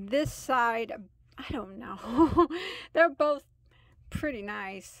this side. I don't know. They're both pretty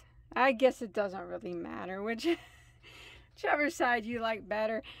nice. I guess it doesn't really matter whichever side you like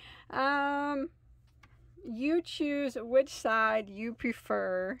better. You choose which side you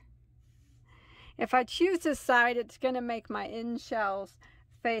prefer. If I choose this side, it's going to make my end shells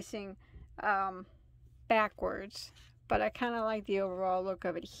facing backwards, but I kind of like the overall look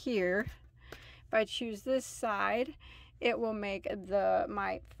of it here. If I choose this side, it will make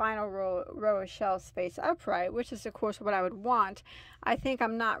my final row of shells face upright, which is of course what I would want. I think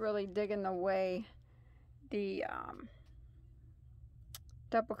I'm not really digging the way the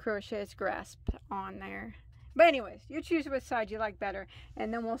double crochet is grasped on there. But anyways, you choose which side you like better,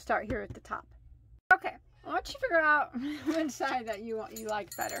 and then we'll start here at the top. Okay, once you figure out which side that you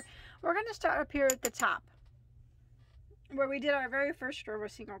like better, we're going to start up here at the top, where we did our very first row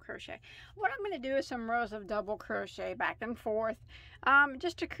of single crochet. What I'm going to do is some rows of double crochet back and forth,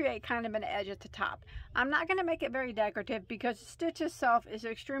 just to create kind of an edge at the top. I'm not going to make it very decorative because the stitch itself is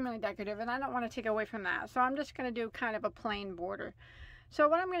extremely decorative, and I don't want to take away from that. So I'm just going to do kind of a plain border. So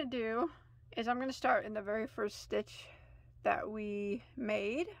what I'm going to do is I'm going to start in the very first stitch that we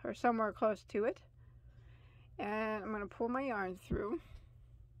made, or somewhere close to it. And I'm going to pull my yarn through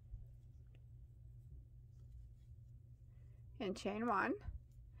and chain 1. I'm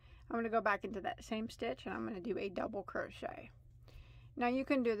going to go back into that same stitch, and I'm going to do a double crochet. Now you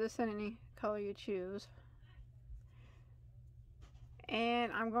can do this in any color you choose.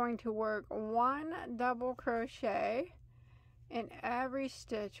 And I'm going to work 1 double crochet in every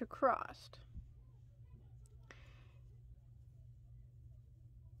stitch across.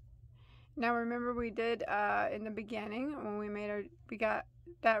 Now remember, we did in the beginning when we got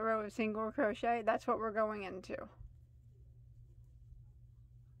that row of single crochet. That's what we're going into.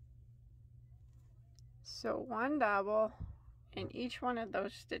 So 1 double in each one of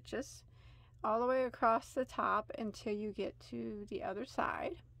those stitches. all the way across the top until you get to the other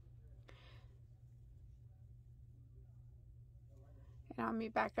side. And I'll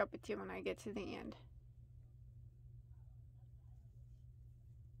meet back up with you when I get to the end.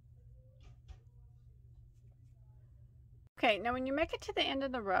 Okay, now when you make it to the end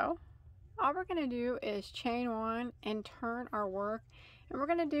of the row, all we're going to do is chain one and turn our work, and we're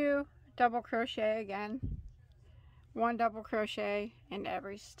going to do double crochet again, one double crochet in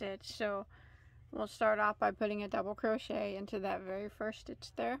every stitch. So we'll start off by putting a double crochet into that very first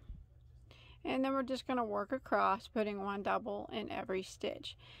stitch there, and then we're just going to work across, putting one double in every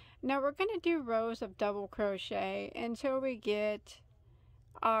stitch. Now we're going to do rows of double crochet until we get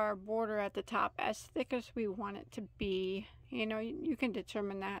our border at the top as thick as we want it to be. You know, you can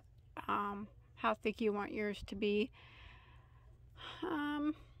determine that, how thick you want yours to be.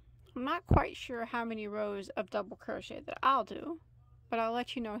 I'm not quite sure how many rows of double crochet that I'll do, but I'll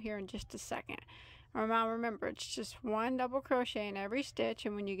let you know here in just a second. Remember, it's just one double crochet in every stitch,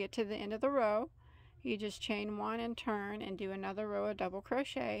 and when you get to the end of the row, you just chain one and turn and do another row of double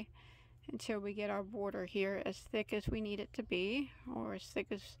crochet until we get our border here as thick as we need it to be, or as thick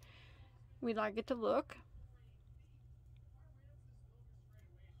as we'd like it to look.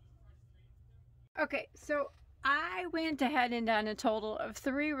 Okay, so I went ahead and done a total of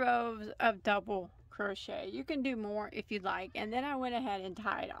 3 rows of double crochet. You can do more if you'd like, and then I went ahead and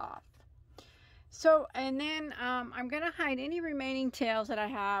tied off. So, and then I'm going to hide any remaining tails that I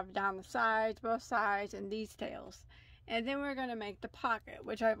have down the sides, both sides, and these tails. And then we're going to make the pocket,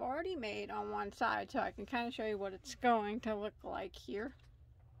 which I've already made on one side, so I can kind of show you what it's going to look like here.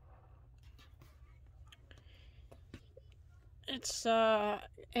 It's an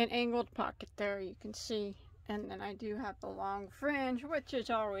angled pocket there, you can see. And then I do have the long fringe, which is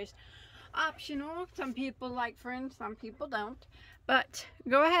always optional. Some people like fringe, some people don't. But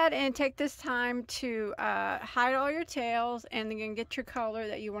go ahead and take this time to hide all your tails, and then get your color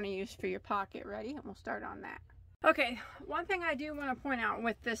that you want to use for your pocket ready, and we'll start on that. Okay, one thing I do want to point out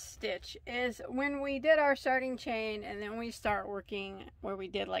with this stitch is when we did our starting chain and then we start working where we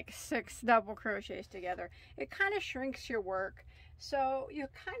did like 6 double crochets together, it kind of shrinks your work. So you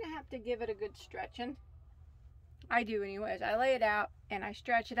kind of have to give it a good stretching. I do anyways. I lay it out and I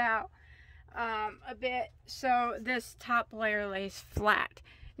stretch it out a bit so this top layer lays flat.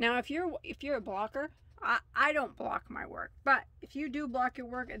 Now if you're a blocker, I don't block my work, but if you do block your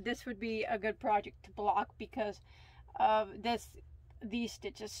work, this would be a good project to block because of these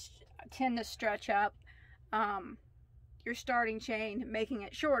stitches tend to stretch up your starting chain, making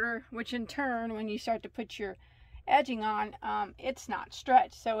it shorter, which in turn, when you start to put your edging on, it's not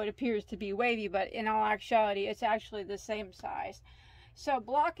stretched, so it appears to be wavy, but in all actuality, it's actually the same size. So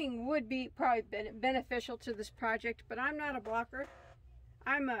blocking would be probably beneficial to this project, but I'm not a blocker.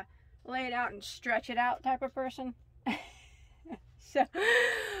 I'm a lay it out and stretch it out type of person. So,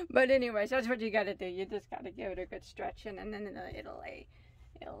 but anyways, that's what you got to do. You just got to give it a good stretching, and then it'll lay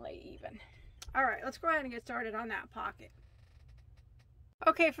even. All right, let's go ahead and get started on that pocket.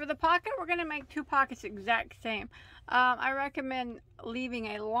 Okay, for the pocket, we're going to make 2 pockets exact same. I recommend leaving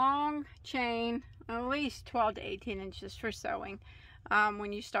a long chain, at least 12 to 18 inches for sewing,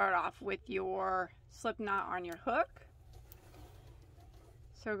 when you start off with your slip knot on your hook.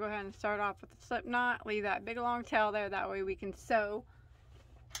 So go ahead and start off with the slip knot, leave that big long tail there, that way we can sew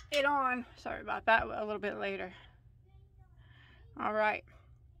it on. Sorry about that, a little bit later. All right.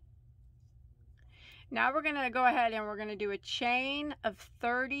 Now we're gonna go ahead and we're gonna do a chain of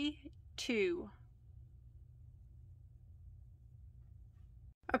 32.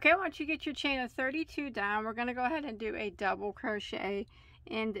 Okay, once you get your chain of 32 down, we're gonna go ahead and do a double crochet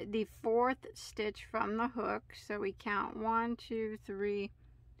in the 4th stitch from the hook. So we count 1, 2, 3,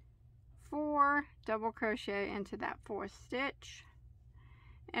 4 double crochet into that 4th stitch,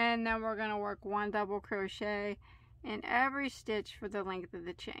 and then we're going to work 1 double crochet in every stitch for the length of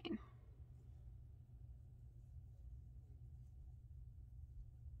the chain.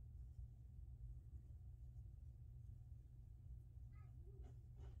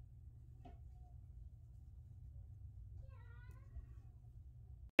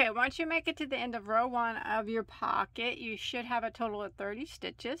 Okay, once you make it to the end of row 1 of your pocket, you should have a total of 30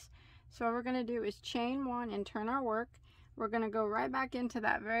 stitches. So what we're going to do is chain 1 and turn our work. We're going to go right back into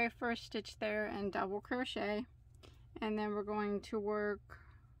that very first stitch there and double crochet, and then we're going to work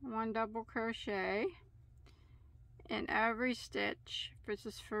 1 double crochet in every stitch. This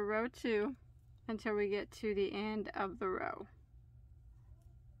is for row 2 until we get to the end of the row.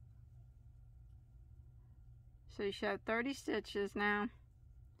 So you should have 30 stitches now.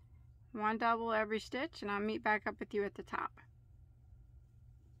 1 double every stitch, and I'll meet back up with you at the top.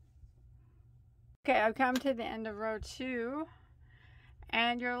 Okay, I've come to the end of row 2,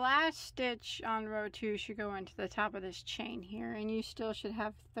 and your last stitch on row 2 should go into the top of this chain here, and you still should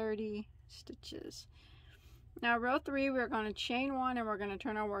have 30 stitches. Now row 3, we're going to chain 1 and we're going to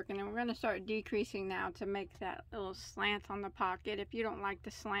turn our work, and then we're going to start decreasing now to make that little slant on the pocket. If you don't like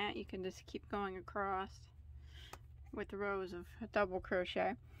the slant, you can just keep going across with rows of double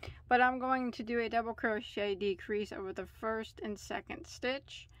crochet. But I'm going to do a double crochet decrease over the first and second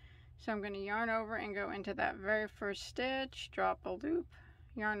stitch. So I'm going to yarn over and go into that very first stitch, drop a loop,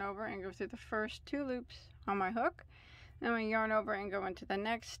 yarn over and go through the first 2 loops on my hook. Then we yarn over and go into the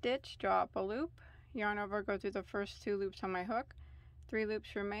next stitch, drop a loop, yarn over, go through the first 2 loops on my hook. 3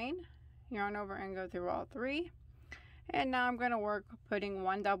 loops remain, yarn over and go through all 3. And now I'm going to work putting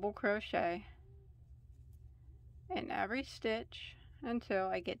 1 double crochet in every stitch until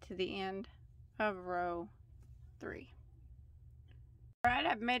I get to the end of row 3. Alright,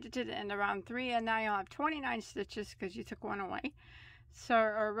 I've made it to the end of round 3, and now you'll have 29 stitches because you took 1 away. So,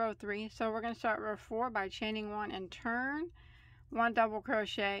 or row 3. So we're going to start row 4 by chaining 1 and turn 1 double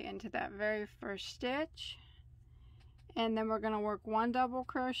crochet into that very first stitch, and then we're going to work 1 double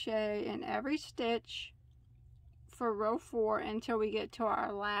crochet in every stitch for row 4 until we get to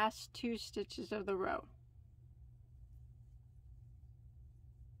our last 2 stitches of the row.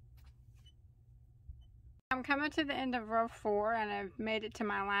 I'm coming to the end of row 4, and I've made it to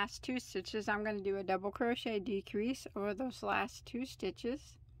my last 2 stitches. I'm going to do a double crochet decrease over those last 2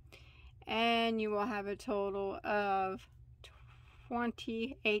 stitches, and you will have a total of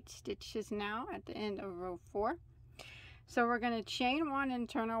 28 stitches now at the end of row 4. So we're going to chain 1 and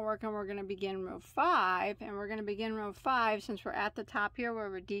turn our work, and we're going to begin row 5, and we're going to begin row 5 since we're at the top here where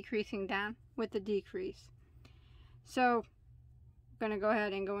we're decreasing down with the decrease. So I'm going to go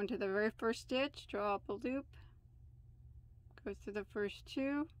ahead and go into the very first stitch, draw up a loop, go through the first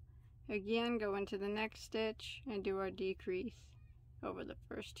 2, again go into the next stitch and do our decrease over the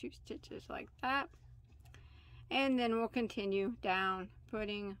first 2 stitches like that. And then we'll continue down,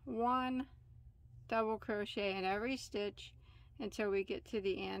 putting 1 double crochet in every stitch until we get to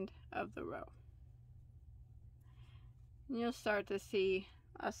the end of the row. And you'll start to see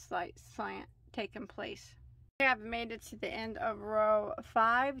a slight slant taking place. I've made it to the end of row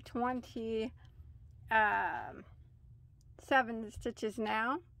 5, 27 stitches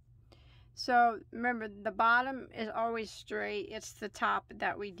now. So remember, the bottom is always straight, it's the top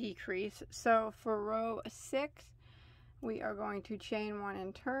that we decrease. So for row 6, we are going to chain 1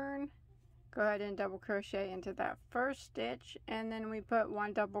 and turn, go ahead and double crochet into that first stitch, and then we put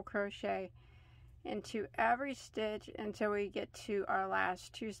 1 double crochet into every stitch until we get to our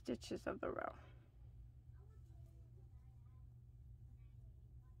last 2 stitches of the row.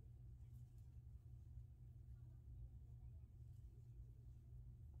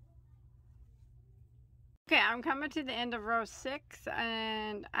 Okay, I'm coming to the end of row 6,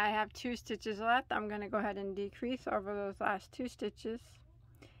 and I have 2 stitches left. I'm going to go ahead and decrease over those last 2 stitches,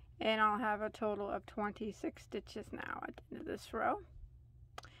 and I'll have a total of 26 stitches now at the end of this row.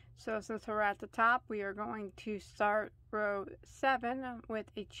 So since we're at the top, we are going to start row 7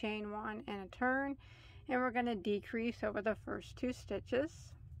 with a chain 1 and a turn, and we're going to decrease over the first 2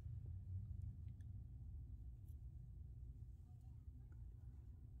 stitches.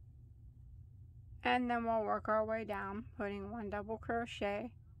 And then we'll work our way down, putting 1 double crochet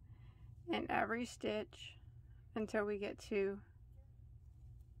in every stitch until we get to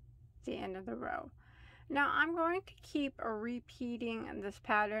the end of the row. Now I'm going to keep repeating this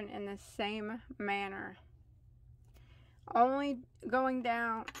pattern in the same manner, only going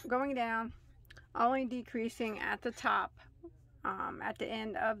down, only decreasing at the top, at the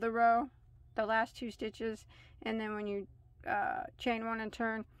end of the row, the last 2 stitches, and then when you chain 1 and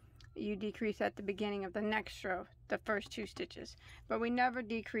turn, you decrease at the beginning of the next row, the first 2 stitches, but we never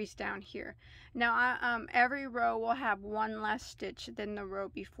decrease down here. Now every row will have 1 less stitch than the row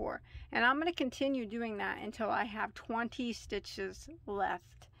before, and I'm going to continue doing that until I have 20 stitches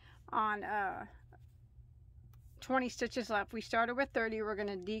left on 20 stitches left. We started with 30, we're going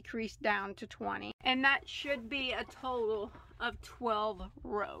to decrease down to 20, and that should be a total of 12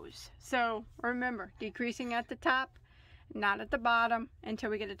 rows. So remember, decreasing at the top, not at the bottom, until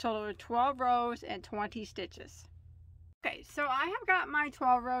we get a total of 12 rows and 20 stitches. Okay, so I have got my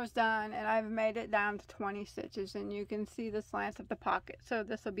 12 rows done, and I've made it down to 20 stitches, and you can see the slants of the pocket. So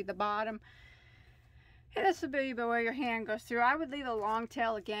this will be the bottom, and this will be where your hand goes through. I would leave a long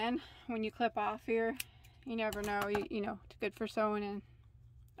tail again when you clip off here. You never know, you know, it's good for sewing in.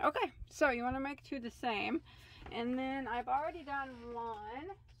 Okay, so you want to make 2 the same, and then I've already done 1,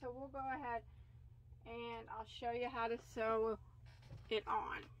 so we'll go ahead and I'll show you how to sew it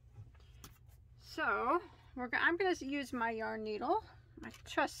on. So I'm going to use my yarn needle, my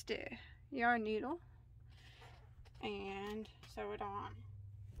trusty yarn needle, and sew it on.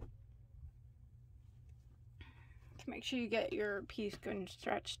 To make sure you get your piece good and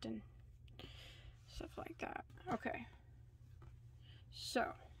stretched and stuff like that. Okay. So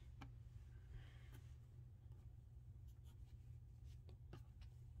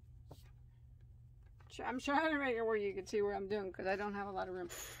I'm trying to make it where you can see what I'm doing because I don't have a lot of room.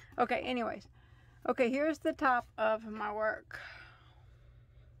 Okay, anyways. Okay, here's the top of my work.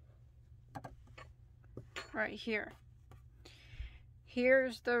 Right here.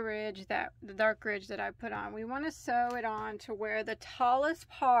 Here's the ridge, the dark ridge that I put on. We want to sew it on to where the tallest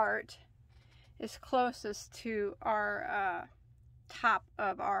part is closest to our top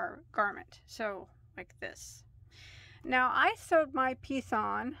of our garment. So, like this. Now, I sewed my piece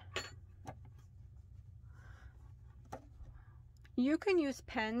on. You can use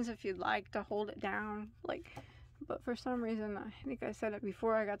pens if you'd like to hold it down, but for some reason, I think I said it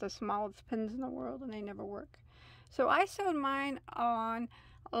before, I got the smallest pens in the world and they never work. So I sewed mine on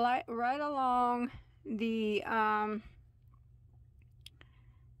right along the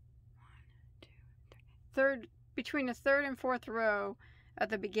between the third and fourth row at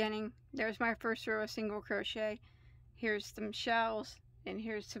the beginning. There's my first row of single crochet. Here's some shells, and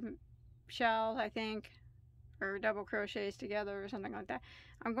here's some shells, I think, or double crochets together or something like that.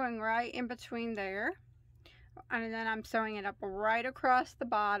 I'm going right in between there, and then I'm sewing it up right across the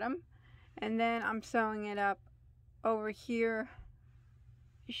bottom, and then I'm sewing it up over here.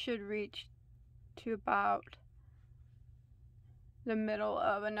 You should reach to about the middle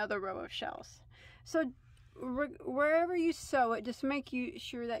of another row of shells. So wherever you sew it, just make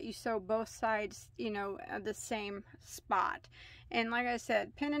sure that you sew both sides, you know, at the same spot. And like I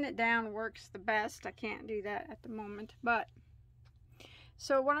said, pinning it down works the best. I can't do that at the moment, but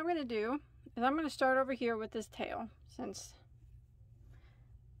so what I'm going to do is I'm going to start over here with this tail.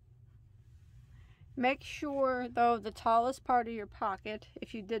 Make sure though the tallest part of your pocket,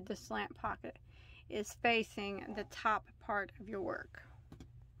 if you did the slant pocket, is facing the top part of your work.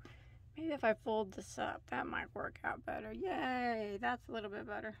 Maybe if I fold this up, that might work out better. Yay, that's a little bit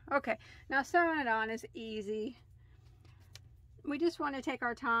better. Okay, now sewing it on is easy. We just want to take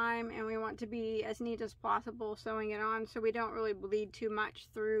our time, and we want to be as neat as possible sewing it on so we don't really bleed too much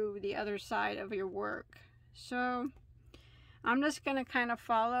through the other side of your work. So I'm just going to kind of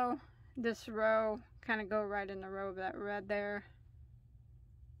follow this row, kind of go right in the row of that red there,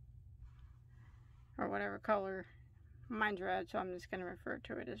 or whatever color. Mine's red, so I'm just going to refer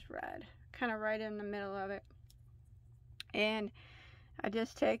to it as red. Kind of right in the middle of it. And I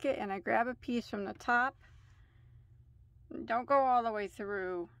just take it and I grab a piece from the top. Don't go all the way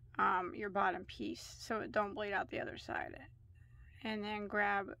through your bottom piece so it don't bleed out the other side. And then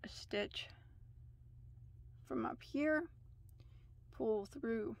grab a stitch from up here, pull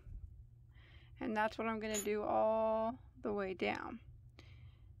through. And that's what I'm going to do all the way down.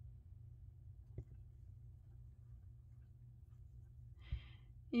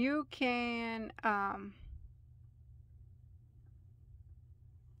 You can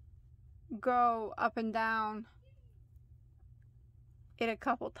go up and down it a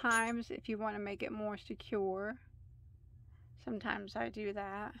couple times if you want to make it more secure. Sometimes I do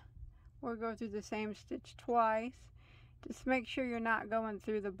that. Or go through the same stitch twice. Just make sure you're not going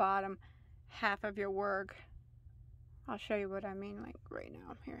through the bottom half of your work. I'll show you what I mean like right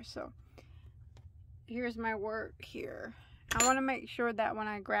now here. So here's my work here. I want to make sure that when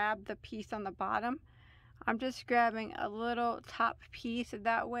I grab the piece on the bottom, I'm just grabbing a little top piece.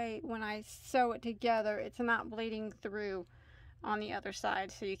 That way when I sew it together, it's not bleeding through on the other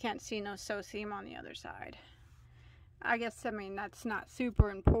side, so you can't see no sew seam on the other side. I guess, I mean, that's not super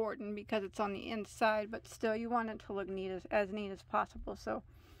important because it's on the inside, but still you want it to look neat, as neat as possible. So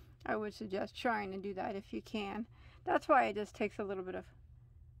I would suggest trying to do that if you can. That's why it just takes a little bit of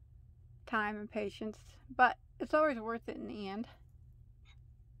time and patience, but it's always worth it in the end.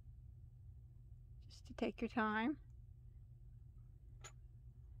 Just to take your time.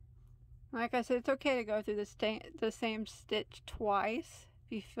 Like I said, it's okay to go through the same stitch twice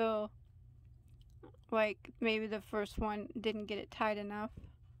if you feel like maybe the first one didn't get it tight enough.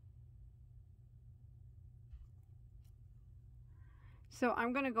 So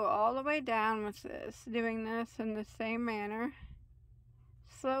I'm going to go all the way down with this, doing this in the same manner,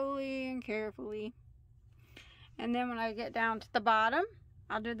 slowly and carefully. And then when I get down to the bottom,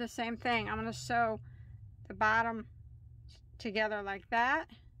 I'll do the same thing. I'm going to sew the bottom together like that.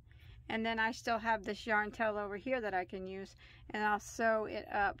 And then I still have this yarn tail over here that I can use, and I'll sew it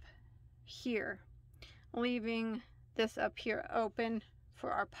up here, leaving this up here open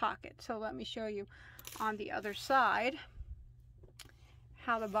for our pocket. So let me show you on the other side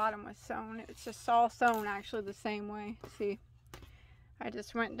how the bottom was sewn. It's just all sewn actually the same way. See, I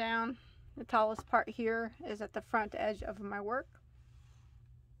just went down. The tallest part here is at the front edge of my work.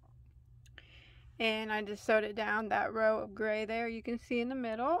 And I just sewed it down that row of gray there you can see in the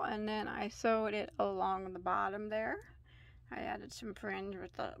middle, and then I sewed it along the bottom there. I added some fringe,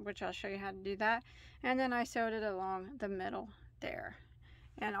 which I'll show you how to do that. And then I sewed it along the middle there.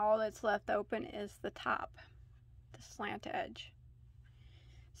 And all that's left open is the top, the slant edge.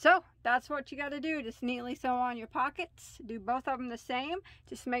 So that's what you got to do. Just neatly sew on your pockets. Do both of them the same.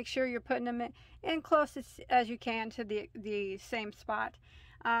 Just make sure you're putting them in close as you can to the same spot.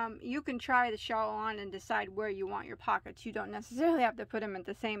 You can try the shawl on and decide where you want your pockets. You don't necessarily have to put them at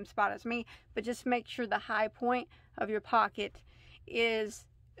the same spot as me, but just make sure the high point of your pocket is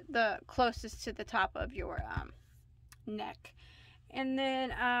the closest to the top of your neck. And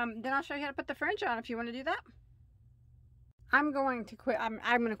then I'll show you how to put the fringe on if you want to do that. I'm going to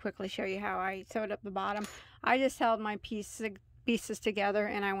quickly show you how I sewed up the bottom. I just held my pieces together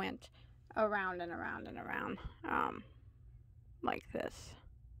and I went around and around and around like this.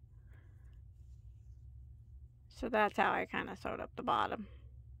 So that's how I kind of sewed up the bottom.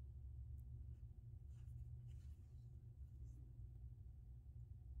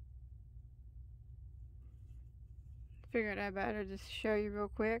 Figured I better just show you real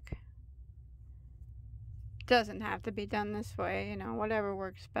quick. Doesn't have to be done this way, you know, whatever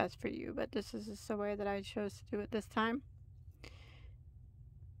works best for you, but this is just the way that I chose to do it this time.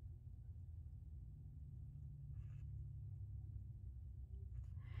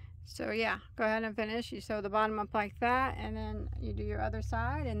 So yeah, go ahead and finish. You sew the bottom up like that, and then you do your other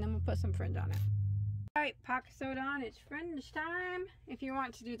side, and then we'll put some fringe on it. Alright, pocket sewed on, it's fringe time. If you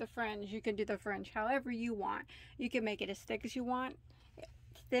want to do the fringe, you can do the fringe however you want. You can make it as thick as you want, as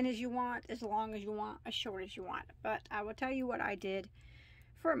thin as you want, as long as you want, as short as you want. But I will tell you what I did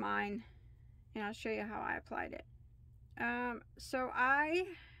for mine, and I'll show you how I applied it. So I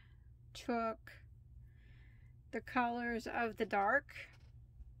took the colors of the dark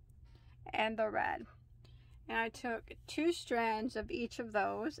and the red, and I took 2 strands of each of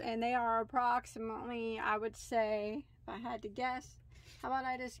those, and they are approximately, I would say, if I had to guess, how about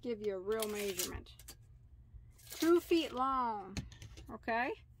I just give you a real measurement, 2 feet long. Okay,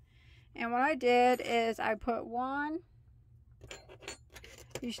 and what I did is I put one,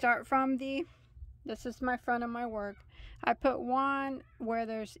 you start from this is my front of my work. I put one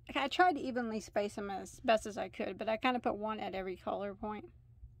where I tried to evenly space them as best as I could, but I kind of put one at every color point,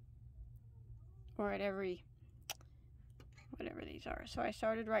 or at every, whatever these are. So I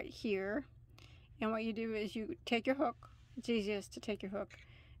started right here, and what you do is you take your hook, it's easiest to take your hook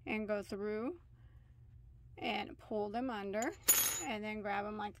and go through and pull them under, and then grab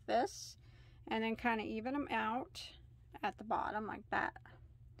them like this, and then kind of even them out at the bottom like that,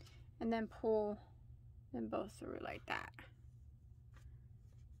 and then pull them both through like that,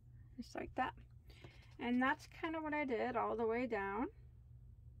 just like that. And that's kind of what I did all the way down.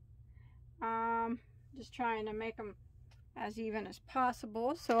 Just trying to make them as even as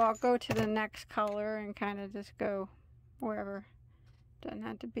possible. So I'll go to the next color and kind of just go wherever. Doesn't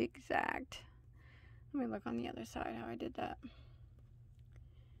have to be exact. Let me look on the other side how I did that.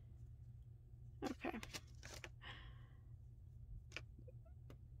 Okay.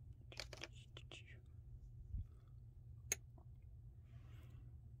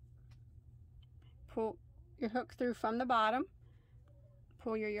 Pull your hook through from the bottom.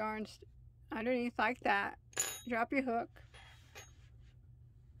 Pull your yarns underneath like that. Drop your hook.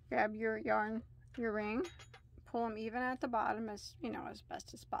 Grab your yarn, your ring. Pull them even at the bottom as, you know, as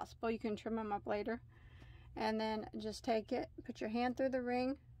best as possible. You can trim them up later. And then just take it, put your hand through the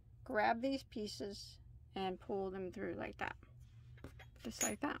ring, grab these pieces, and pull them through like that. Just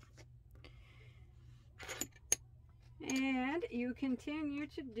like that. And you continue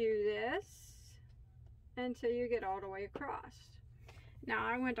to do this until you get all the way across. Now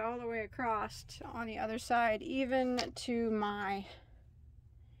I went all the way across on the other side, even to my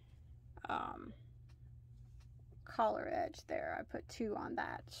collar edge there. I put 2 on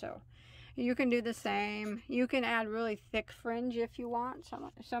that, so you can do the same. You can add really thick fringe if you want.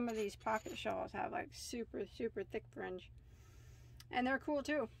 Some of these pocket shawls have like super thick fringe, and they're cool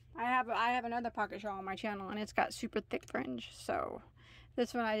too. I have another pocket shawl on my channel, and it's got super thick fringe. So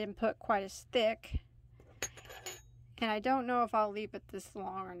this one I didn't put quite as thick. And I don't know if I'll leave it this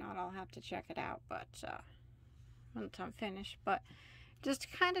long or not. I'll have to check it out, but once I'm finished. But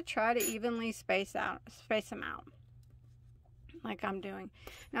just kind of try to evenly space them out, like I'm doing.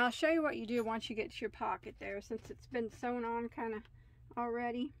 Now I'll show you what you do once you get to your pocket there, since it's been sewn on kind of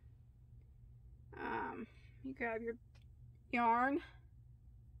already. You grab your yarn.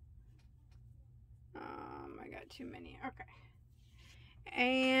 I got too many. Okay.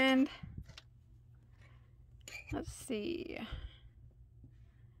 And let's see.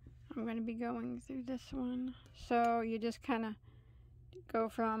 I'm going to be going through this one. So you just kind of go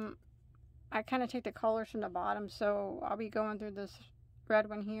from, I kind of take the colors from the bottom. So I'll be going through this red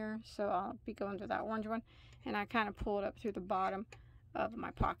one here. So I'll be going through that orange one. And I kind of pull it up through the bottom of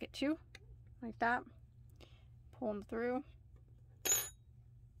my pocket too. Like that. Pull them through.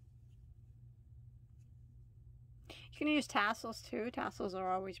 You can use tassels too. Tassels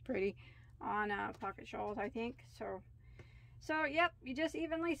are always pretty on pocket shawls, I think. So yep, you just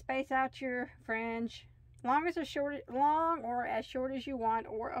evenly space out your fringe, long or as short as you want,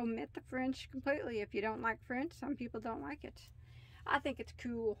 or omit the fringe completely if you don't like fringe. Some people don't like it. I think it's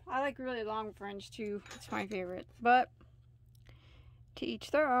cool. I like really long fringe too. It's my favorite. But to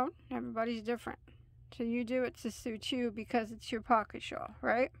each their own. Everybody's different. So you do it to suit you because it's your pocket shawl,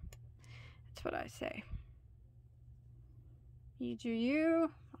 right? That's what I say. You do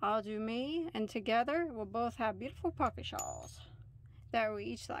you, I'll do me, and together we'll both have beautiful pocket shawls that we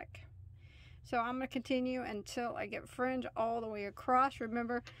each like. So I'm going to continue until I get fringe all the way across.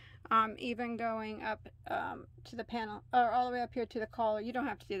 Remember, even going up to the panel, or all the way up here to the collar. You don't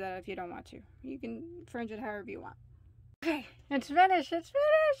have to do that if you don't want to. You can fringe it however you want. Okay, it's finished. It's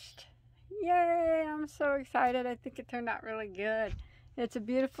finished. Yay, I'm so excited. I think it turned out really good. It's a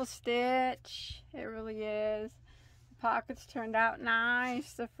beautiful stitch. It really is. The pockets turned out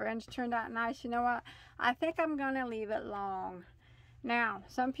nice. The fringe turned out nice. You know what? I think I'm going to leave it long. Now,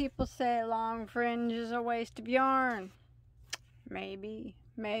 some people say long fringe is a waste of yarn. Maybe.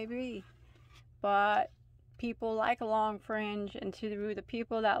 But people like a long fringe. And to the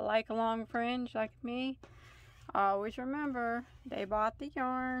people that like a long fringe, like me, always remember, they bought the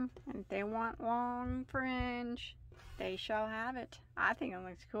yarn, and if they want long fringe, they shall have it. I think it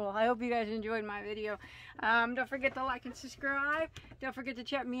looks cool. I hope you guys enjoyed my video. Don't forget to like and subscribe. Don't forget to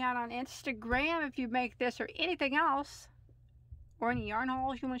check me out on Instagram if you make this or anything else, or any yarn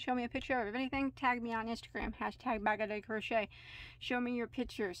hauls you want to show me a picture of anything. Tag me on Instagram, #Bagoday Crochet. Show me your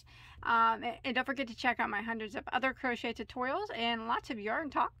pictures. And don't forget to check out my hundreds of other crochet tutorials and lots of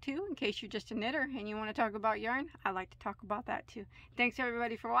yarn talk too, in case you're just a knitter and you want to talk about yarn. I like to talk about that too. Thanks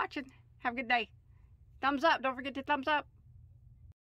everybody for watching. Have a good day. Thumbs up. Don't forget to thumbs up.